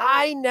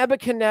 I,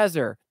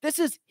 Nebuchadnezzar, this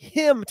is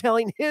him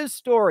telling his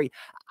story.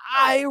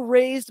 I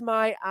raised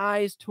my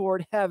eyes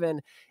toward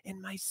heaven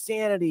and my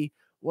sanity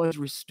was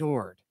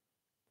restored.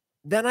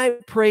 Then I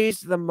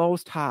praised the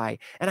Most High,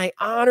 and I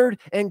honored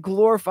and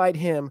glorified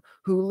him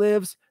who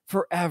lives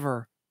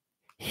forever.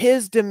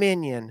 His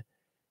dominion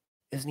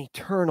is an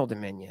eternal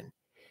dominion.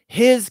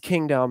 His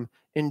kingdom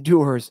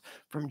endures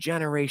from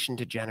generation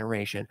to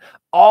generation.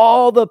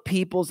 All the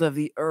peoples of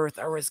the earth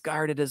are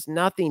regarded as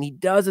nothing. He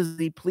does as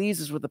he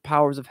pleases with the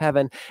powers of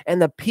heaven.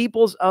 And the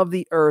peoples of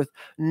the earth,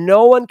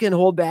 no one can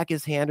hold back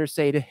his hand or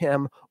say to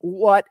him,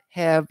 what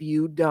have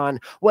you done?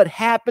 What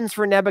happens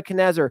for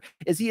Nebuchadnezzar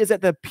is he is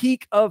at the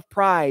peak of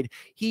pride.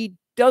 He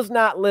does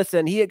not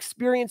listen. He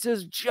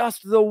experiences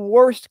just the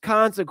worst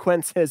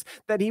consequences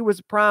that he was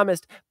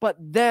promised. But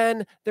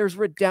then there's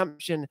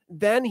redemption.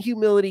 Then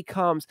humility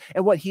comes.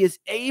 And what he is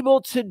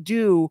able to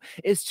do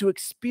is to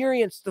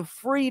experience the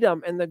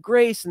freedom and the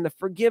grace and the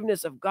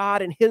forgiveness of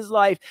God in his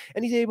life.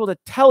 And he's able to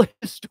tell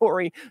his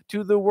story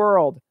to the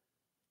world.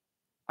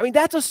 I mean,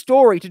 that's a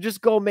story to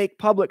just go make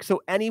public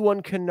so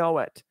anyone can know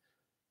it.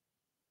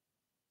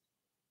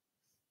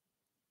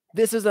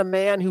 This is a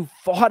man who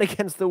fought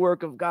against the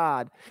work of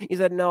God. He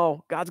said,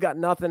 no, God's got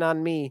nothing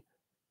on me.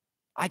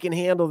 I can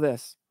handle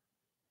this.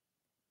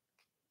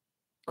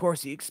 Of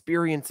course, he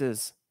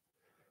experiences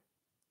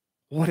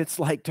what it's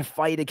like to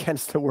fight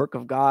against the work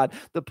of God,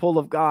 the pull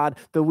of God,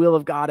 the will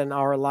of God in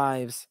our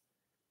lives.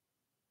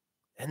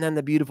 And then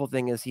the beautiful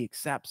thing is he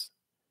accepts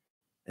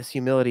this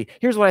humility.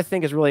 Here's what I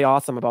think is really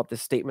awesome about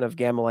this statement of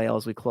Gamaliel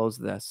as we close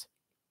this,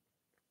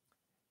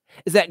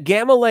 is that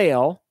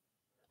Gamaliel,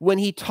 when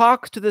he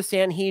talks to the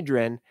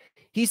Sanhedrin,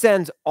 he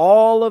sends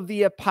all of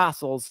the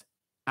apostles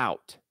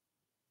out,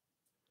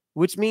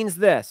 which means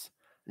this: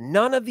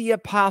 none of the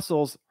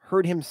apostles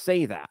heard him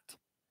say that,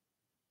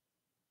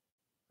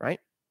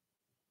 right?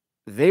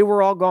 They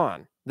were all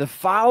gone. The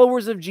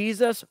followers of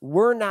Jesus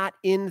were not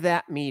in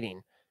that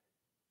meeting.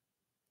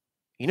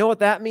 You know what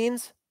that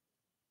means?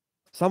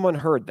 Someone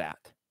heard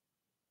that.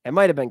 It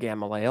might have been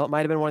Gamaliel. It might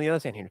have been one of the other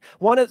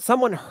Sanhedrin.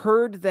 Someone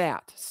heard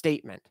that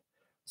statement.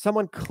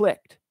 Someone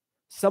clicked.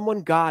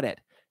 Someone got it.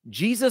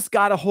 Jesus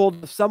got a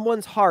hold of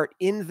someone's heart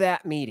in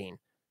that meeting.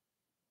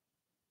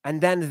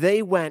 And then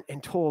they went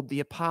and told the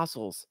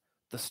apostles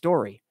the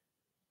story.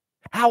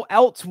 How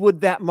else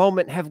would that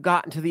moment have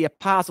gotten to the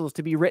apostles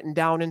to be written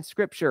down in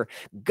Scripture?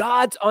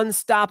 God's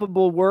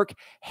unstoppable work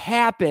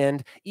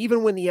happened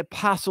even when the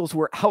apostles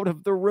were out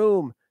of the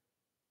room.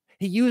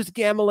 He used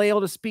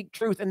Gamaliel to speak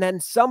truth, and then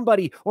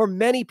somebody or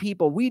many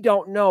people, we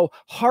don't know,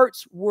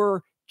 hearts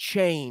were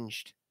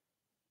changed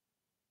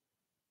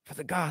for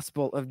the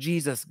gospel of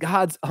Jesus.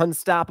 God's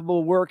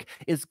unstoppable work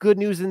is good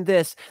news in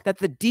this, that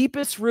the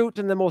deepest root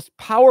and the most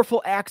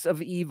powerful acts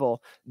of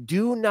evil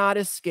do not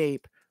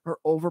escape or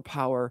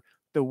overpower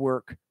the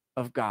work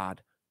of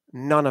God.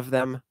 None of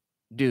them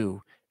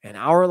do in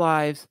our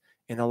lives,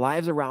 in the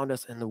lives around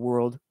us, in the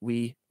world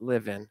we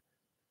live in.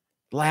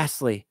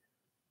 Lastly,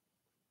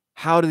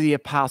 how do the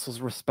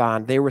apostles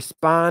respond? They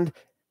respond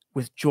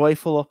with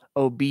joyful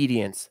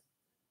obedience.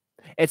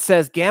 It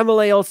says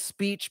Gamaliel's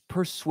speech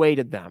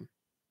persuaded them,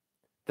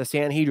 the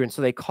Sanhedrin.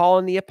 So they call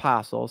in the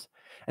apostles,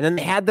 and then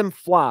they had them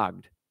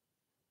flogged,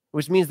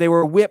 which means they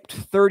were whipped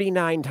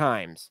 39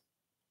 times,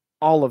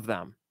 all of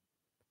them.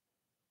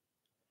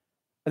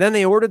 And then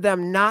they ordered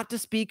them not to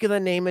speak in the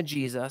name of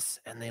Jesus,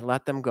 and they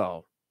let them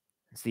go.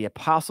 So the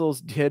apostles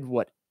did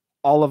what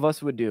all of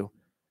us would do.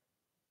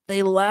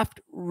 They left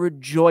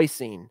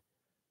rejoicing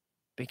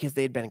because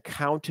they'd been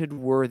counted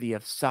worthy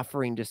of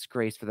suffering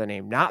disgrace for the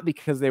name, not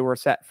because they were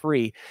set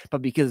free,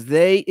 but because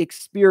they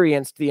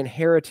experienced the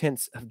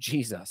inheritance of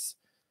Jesus.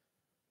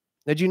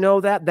 Did you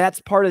know that? That's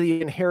part of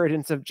the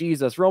inheritance of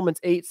Jesus. Romans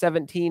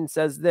 8:17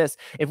 says this,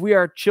 if we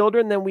are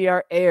children, then we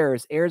are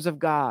heirs, heirs of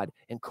God,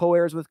 and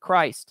co-heirs with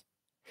Christ,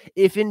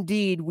 if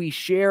indeed we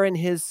share in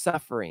his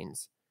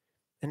sufferings,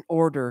 in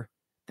order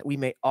that we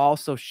may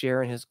also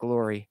share in his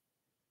glory.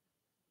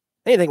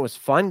 Anything was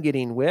fun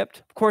getting whipped?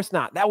 Of course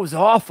not. That was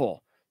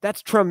awful.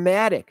 That's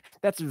traumatic.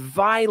 That's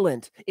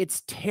violent.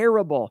 It's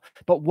terrible.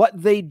 But what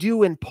they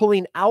do in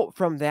pulling out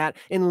from that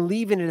and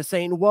leaving it is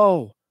saying,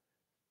 whoa,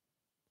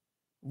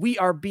 we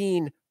are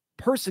being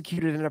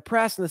persecuted and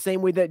oppressed in the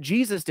same way that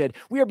Jesus did.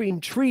 We are being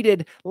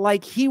treated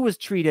like he was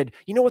treated.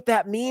 You know what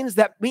that means?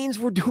 That means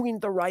we're doing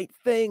the right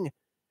thing.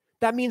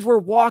 That means we're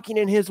walking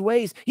in his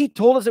ways. He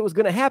told us it was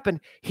going to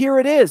happen. Here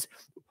it is.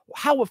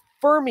 How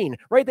affirming,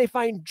 right? They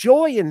find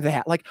joy in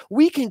that. Like,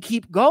 we can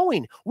keep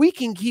going. We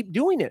can keep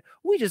doing it.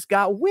 We just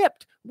got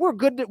whipped. We're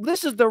good.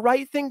 This is the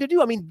right thing to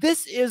do. I mean,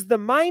 this is the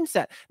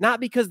mindset, not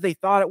because they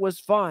thought it was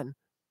fun,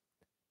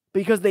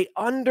 because they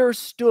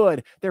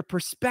understood, their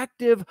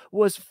perspective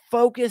was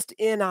focused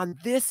in on,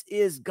 this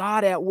is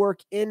God at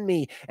work in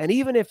me. And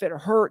even if it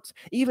hurts,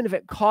 even if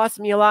it costs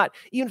me a lot,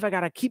 even if I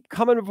got to keep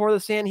coming before the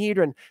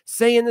Sanhedrin,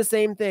 saying the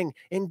same thing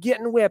and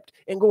getting whipped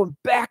and going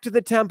back to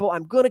the temple,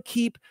 I'm going to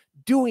keep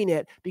doing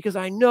it because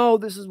I know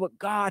this is what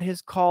God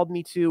has called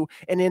me to.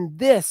 And in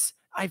this,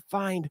 I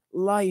find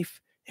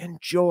life and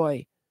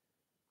joy.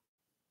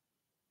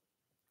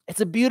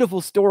 It's a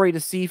beautiful story to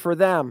see for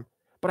them.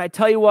 But I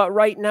tell you what,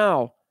 right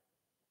now,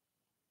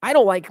 I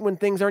don't like when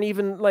things aren't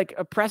even like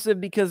oppressive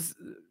because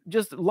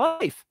just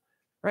life,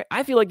 right?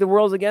 I feel like the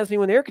world's against me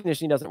when the air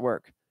conditioning doesn't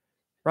work,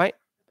 right?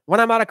 When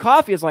I'm out of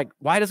coffee, it's like,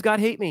 why does God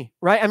hate me,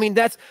 right? I mean,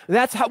 that's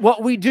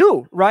what we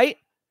do, right?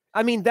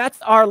 I mean, that's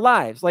our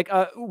lives. Like,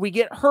 we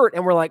get hurt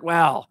and we're like,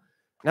 well,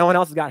 no one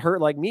else has got hurt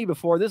like me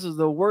before. This is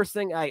the worst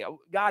thing.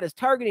 God is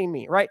targeting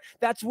me, right?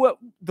 That's what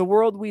the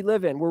world we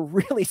live in. We're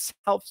really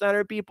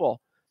self-centered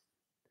people.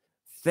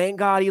 Thank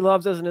God he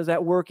loves us and is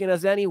at work in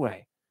us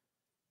anyway.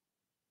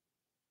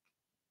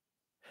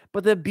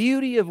 But the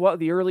beauty of what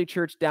the early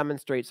church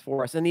demonstrates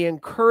for us and the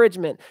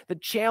encouragement, the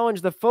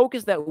challenge, the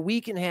focus that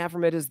we can have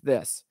from it is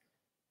this,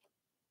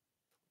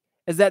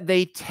 is that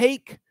they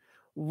take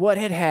what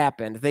had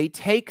happened, they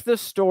take the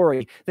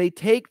story, they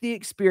take the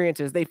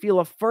experiences, they feel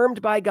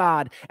affirmed by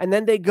God, and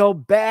then they go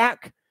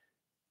back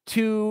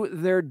to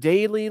their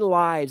daily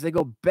lives. They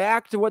go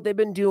back to what they've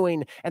been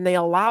doing, and they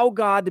allow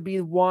God to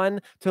be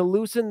one to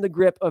loosen the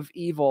grip of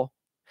evil.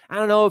 I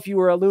don't know if you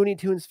were a Looney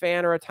Tunes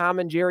fan or a Tom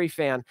and Jerry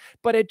fan,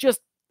 but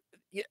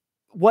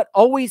what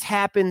always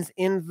happens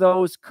in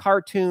those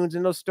cartoons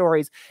and those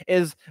stories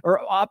is,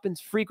 or happens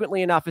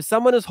frequently enough, is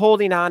someone is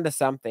holding on to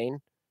something,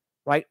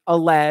 right? A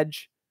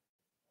ledge,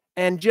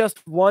 and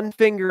just one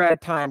finger at a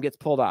time gets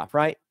pulled off,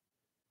 right?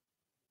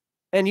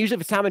 And usually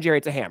if it's Tom and Jerry,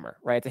 it's a hammer,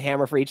 right? It's a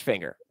hammer for each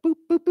finger. Boop,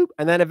 boop, boop.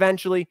 And then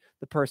eventually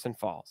the person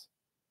falls.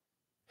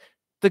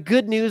 The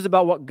good news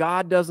about what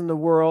God does in the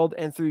world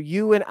and through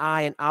you and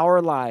I in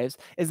our lives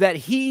is that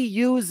he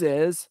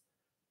uses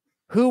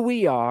who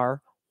we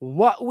are,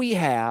 what we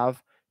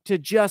have, to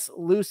just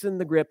loosen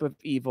the grip of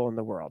evil in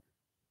the world.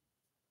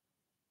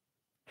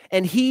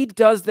 And he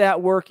does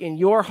that work in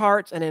your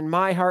hearts and in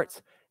my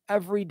hearts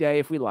every day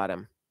if we let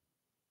him.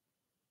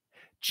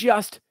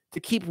 Just to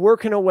keep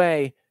working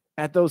away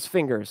at those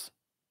fingers.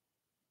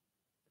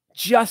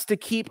 Just to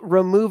keep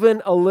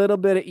removing a little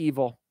bit of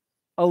evil,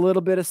 a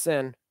little bit of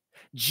sin.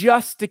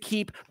 Just to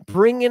keep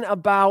bringing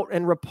about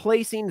and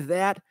replacing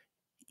that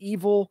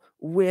evil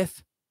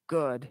with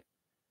good.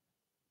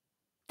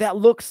 That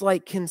looks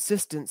like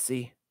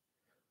consistency.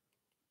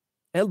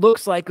 It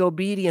looks like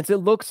obedience. It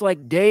looks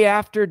like day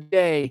after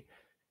day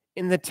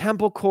in the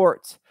temple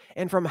courts,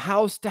 and from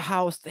house to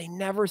house, they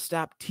never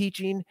stopped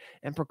teaching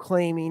and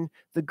proclaiming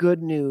the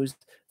good news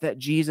that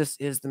Jesus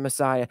is the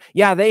Messiah.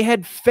 Yeah, they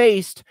had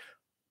faced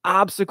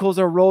obstacles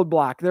or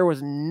roadblock. There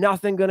was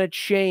nothing going to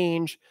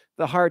change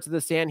the hearts of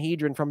the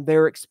Sanhedrin from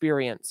their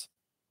experience.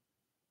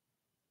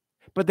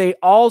 But they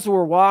also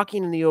were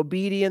walking in the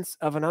obedience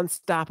of an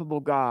unstoppable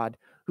God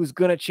who's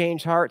going to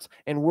change hearts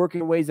and work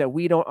in ways that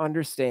we don't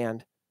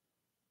understand,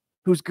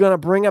 who's going to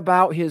bring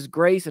about his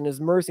grace and his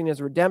mercy and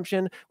his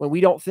redemption when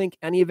we don't think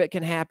any of it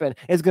can happen,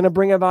 is going to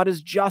bring about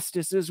his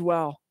justice as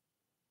well.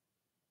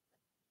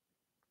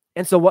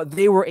 And so what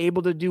they were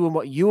able to do and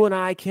what you and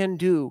I can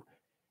do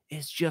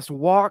is just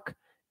walk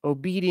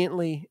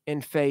obediently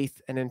in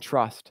faith and in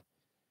trust,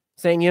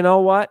 saying, you know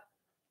what?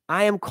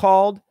 I am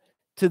called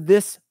to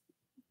this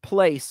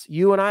place.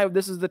 You and I,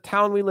 this is the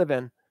town we live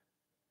in.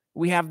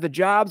 We have the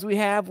jobs we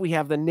have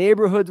the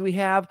neighborhoods we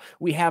have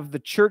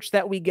the church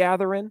that we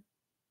gather in.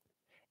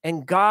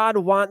 And God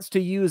wants to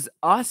use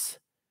us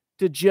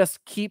to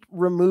just keep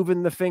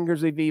removing the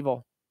fingers of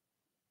evil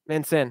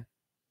and sin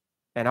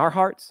in our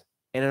hearts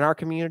and in our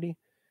community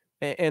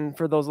and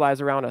for those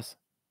lives around us.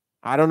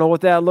 I don't know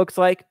what that looks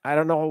like. I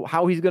don't know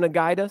how he's going to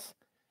guide us.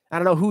 I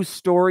don't know whose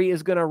story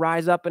is going to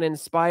rise up and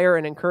inspire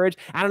and encourage.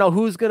 I don't know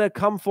who's going to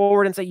come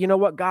forward and say, you know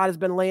what, God has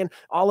been laying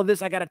all of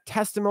this. I got a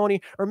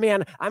testimony, or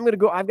man, I'm going to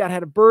go. I've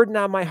had a burden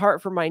on my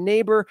heart for my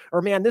neighbor,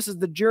 or man, this is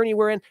the journey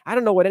we're in. I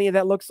don't know what any of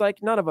that looks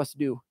like. None of us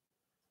do.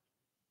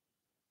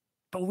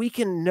 But we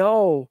can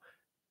know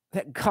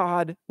that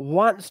God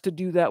wants to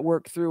do that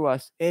work through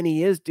us, and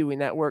he is doing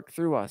that work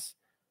through us.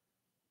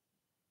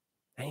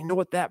 And you know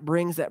what that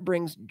brings? That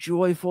brings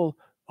joyful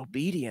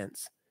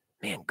obedience.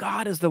 Man,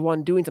 God is the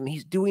one doing something.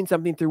 He's doing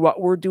something through what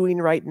we're doing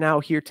right now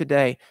here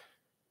today.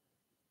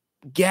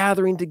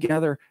 Gathering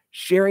together,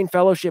 sharing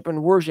fellowship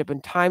and worship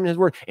and time in his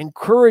word,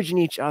 encouraging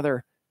each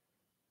other,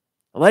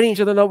 letting each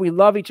other know we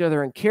love each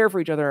other and care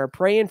for each other and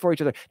praying for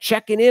each other,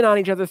 checking in on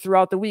each other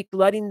throughout the week,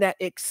 letting that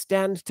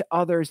extend to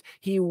others.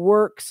 He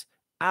works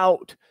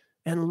out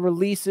and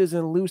releases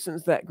and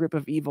loosens that grip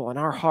of evil in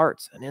our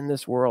hearts and in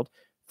this world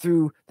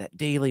through that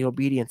daily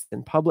obedience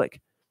in public.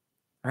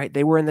 All right,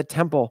 they were in the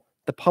temple,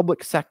 the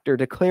public sector,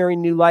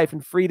 declaring new life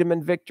and freedom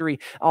and victory.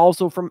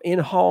 Also from in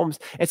homes.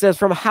 It says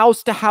from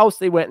house to house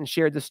they went and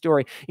shared the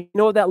story. You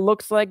know what that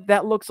looks like?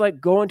 That looks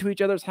like going to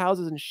each other's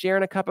houses and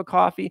sharing a cup of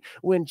coffee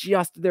when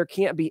just there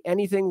can't be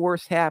anything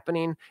worse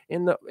happening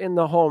in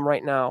the home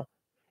right now.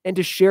 And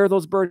to share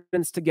those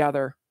burdens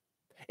together.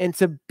 And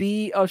to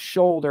be a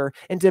shoulder,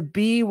 and to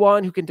be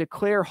one who can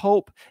declare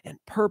hope and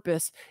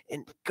purpose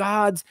and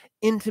God's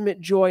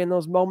intimate joy in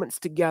those moments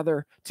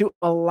together, to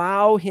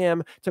allow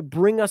him to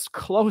bring us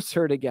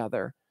closer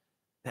together.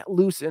 That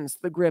loosens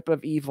the grip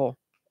of evil.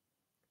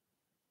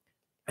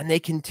 And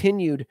they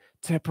continued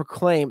to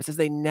proclaim. It says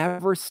they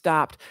never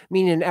stopped,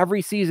 meaning in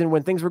every season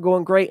when things were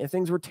going great and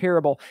things were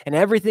terrible and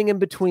everything in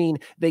between,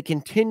 they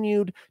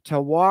continued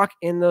to walk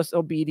in this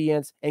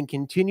obedience and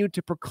continued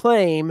to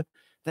proclaim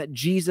that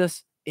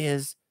Jesus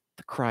is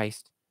the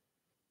Christ.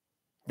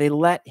 They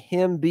let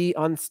him be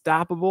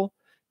unstoppable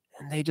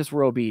and they just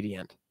were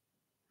obedient.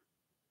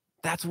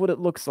 That's what it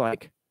looks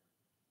like.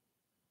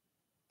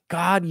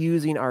 God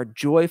using our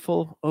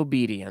joyful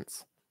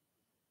obedience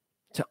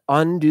to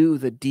undo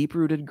the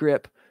deep-rooted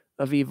grip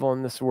of evil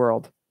in this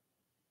world.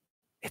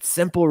 It's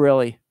simple,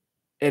 really.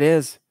 It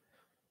is.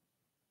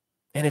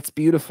 And it's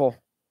beautiful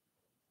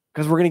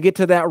because we're going to get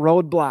to that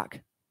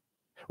roadblock.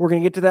 We're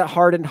going to get to that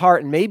hardened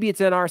heart, and maybe it's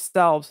in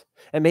ourselves,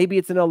 and maybe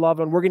it's in a loved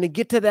one. We're going to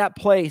get to that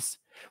place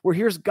where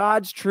here's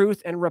God's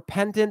truth and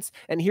repentance,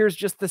 and here's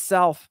just the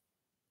self.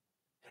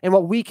 And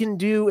what we can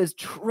do is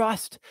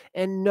trust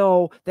and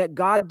know that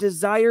God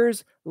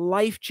desires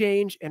life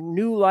change and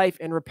new life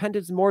and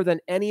repentance more than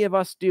any of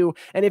us do.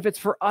 And if it's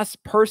for us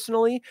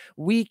personally,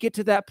 we get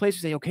to that place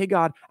to say, okay,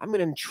 God, I'm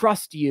going to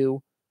entrust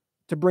you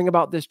to bring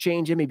about this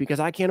change in me because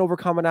I can't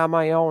overcome it on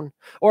my own.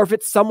 Or if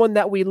it's someone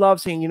that we love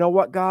saying, you know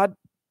what, God,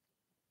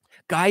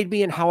 guide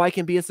me in how I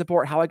can be a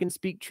support, how I can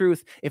speak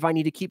truth, if I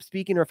need to keep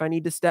speaking or if I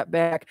need to step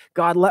back.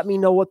 God, let me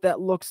know what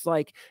that looks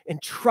like,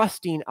 and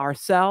trusting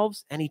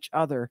ourselves and each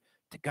other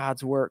to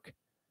God's work.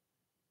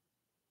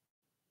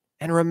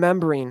 And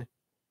remembering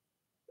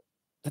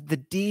that the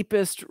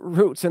deepest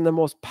roots and the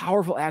most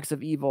powerful acts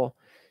of evil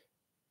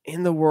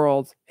in the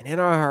world and in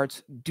our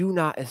hearts do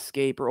not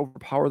escape or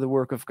overpower the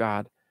work of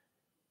God.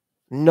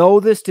 Know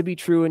this to be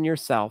true in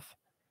yourself,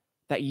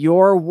 that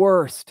your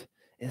worst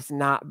is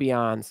not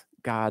beyond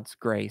God's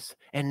grace.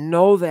 And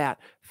know that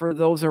for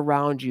those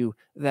around you,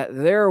 that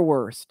their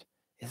worst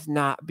is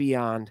not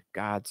beyond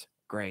God's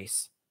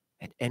grace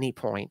at any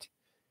point.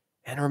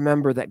 And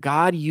remember that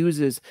God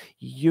uses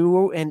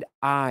you and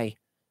I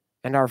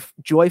and our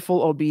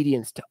joyful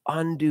obedience to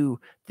undo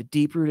the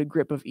deep-rooted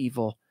grip of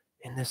evil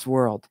in this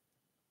world.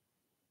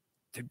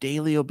 Through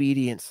daily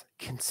obedience,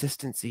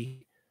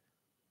 consistency,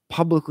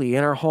 publicly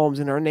in our homes,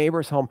 in our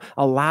neighbor's home,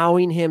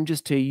 allowing him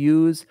just to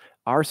use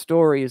our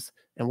stories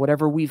and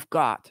whatever we've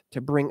got to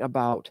bring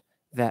about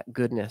that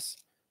goodness.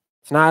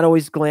 It's not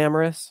always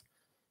glamorous.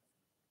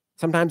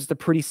 Sometimes it's a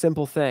pretty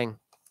simple thing.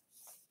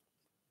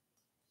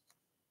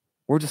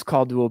 We're just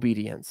called to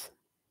obedience.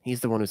 He's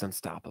the one who's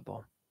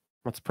unstoppable.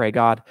 Let's pray.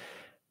 God,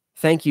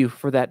 thank you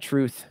for that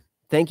truth.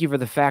 Thank you for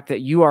the fact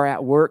that you are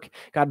at work,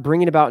 God,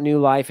 bringing about new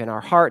life in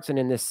our hearts and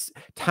in this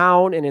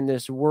town and in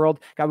this world,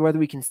 God, whether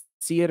we can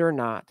see it or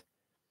not.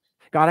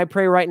 God, I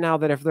pray right now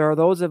that if there are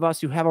those of us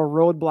who have a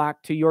roadblock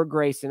to your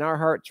grace in our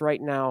hearts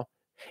right now,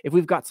 if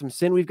we've got some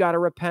sin we've got to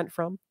repent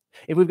from,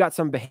 if we've got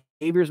some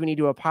behaviors we need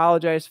to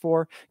apologize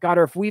for, God,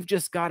 or if we've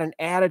just got an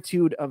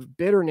attitude of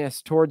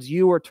bitterness towards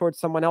you or towards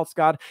someone else,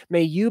 God,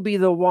 may you be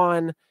the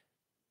one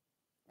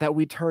that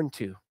we turn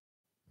to.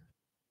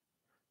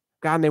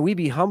 God, may we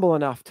be humble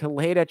enough to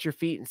lay it at your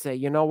feet and say,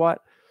 you know what?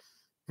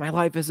 My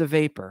life is a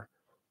vapor,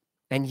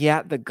 and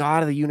yet the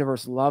God of the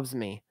universe loves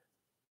me.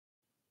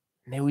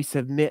 May we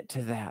submit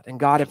to that. And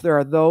God, if there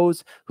are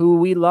those who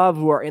we love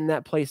who are in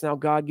that place now,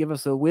 God, give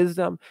us the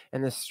wisdom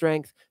and the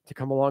strength to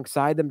come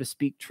alongside them, to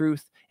speak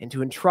truth, and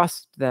to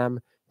entrust them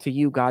to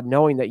you, God,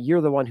 knowing that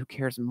you're the one who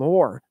cares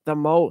more, the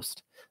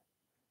most.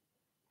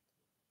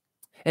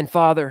 And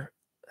Father,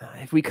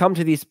 if we come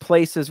to these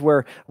places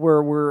where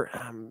we're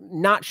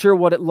not sure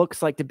what it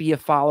looks like to be a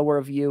follower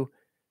of you,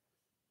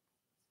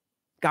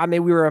 God, may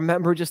we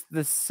remember just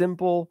the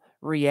simple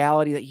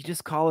reality that you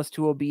just call us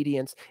to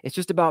obedience. It's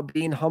just about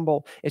being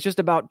humble. It's just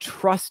about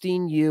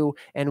trusting you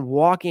and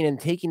walking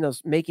and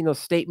making those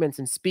statements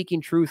and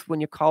speaking truth when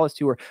you call us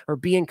to, or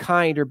being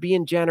kind or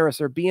being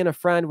generous or being a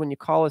friend when you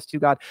call us to,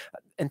 God.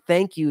 And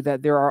thank you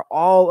that there are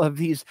all of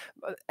these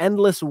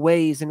endless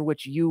ways in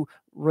which you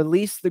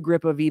release the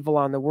grip of evil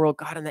on the world,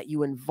 God, and that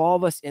you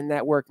involve us in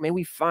that work. May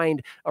we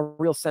find a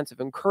real sense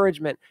of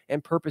encouragement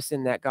and purpose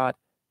in that, God.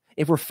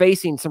 If we're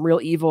facing some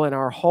real evil in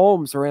our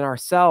homes or in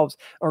ourselves,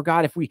 or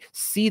God, if we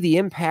see the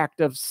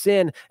impact of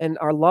sin in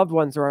our loved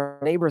ones or our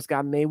neighbors,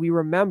 God, may we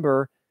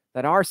remember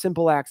that our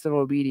simple acts of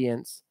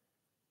obedience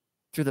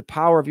through the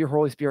power of your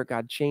Holy Spirit,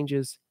 God,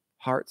 changes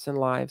hearts and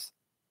lives.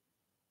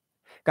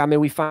 God, may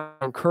we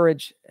find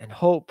courage and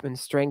hope and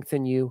strength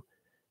in you.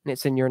 And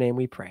it's in your name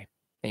we pray.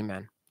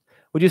 Amen.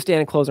 Would you stand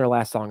and close our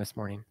last song this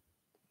morning?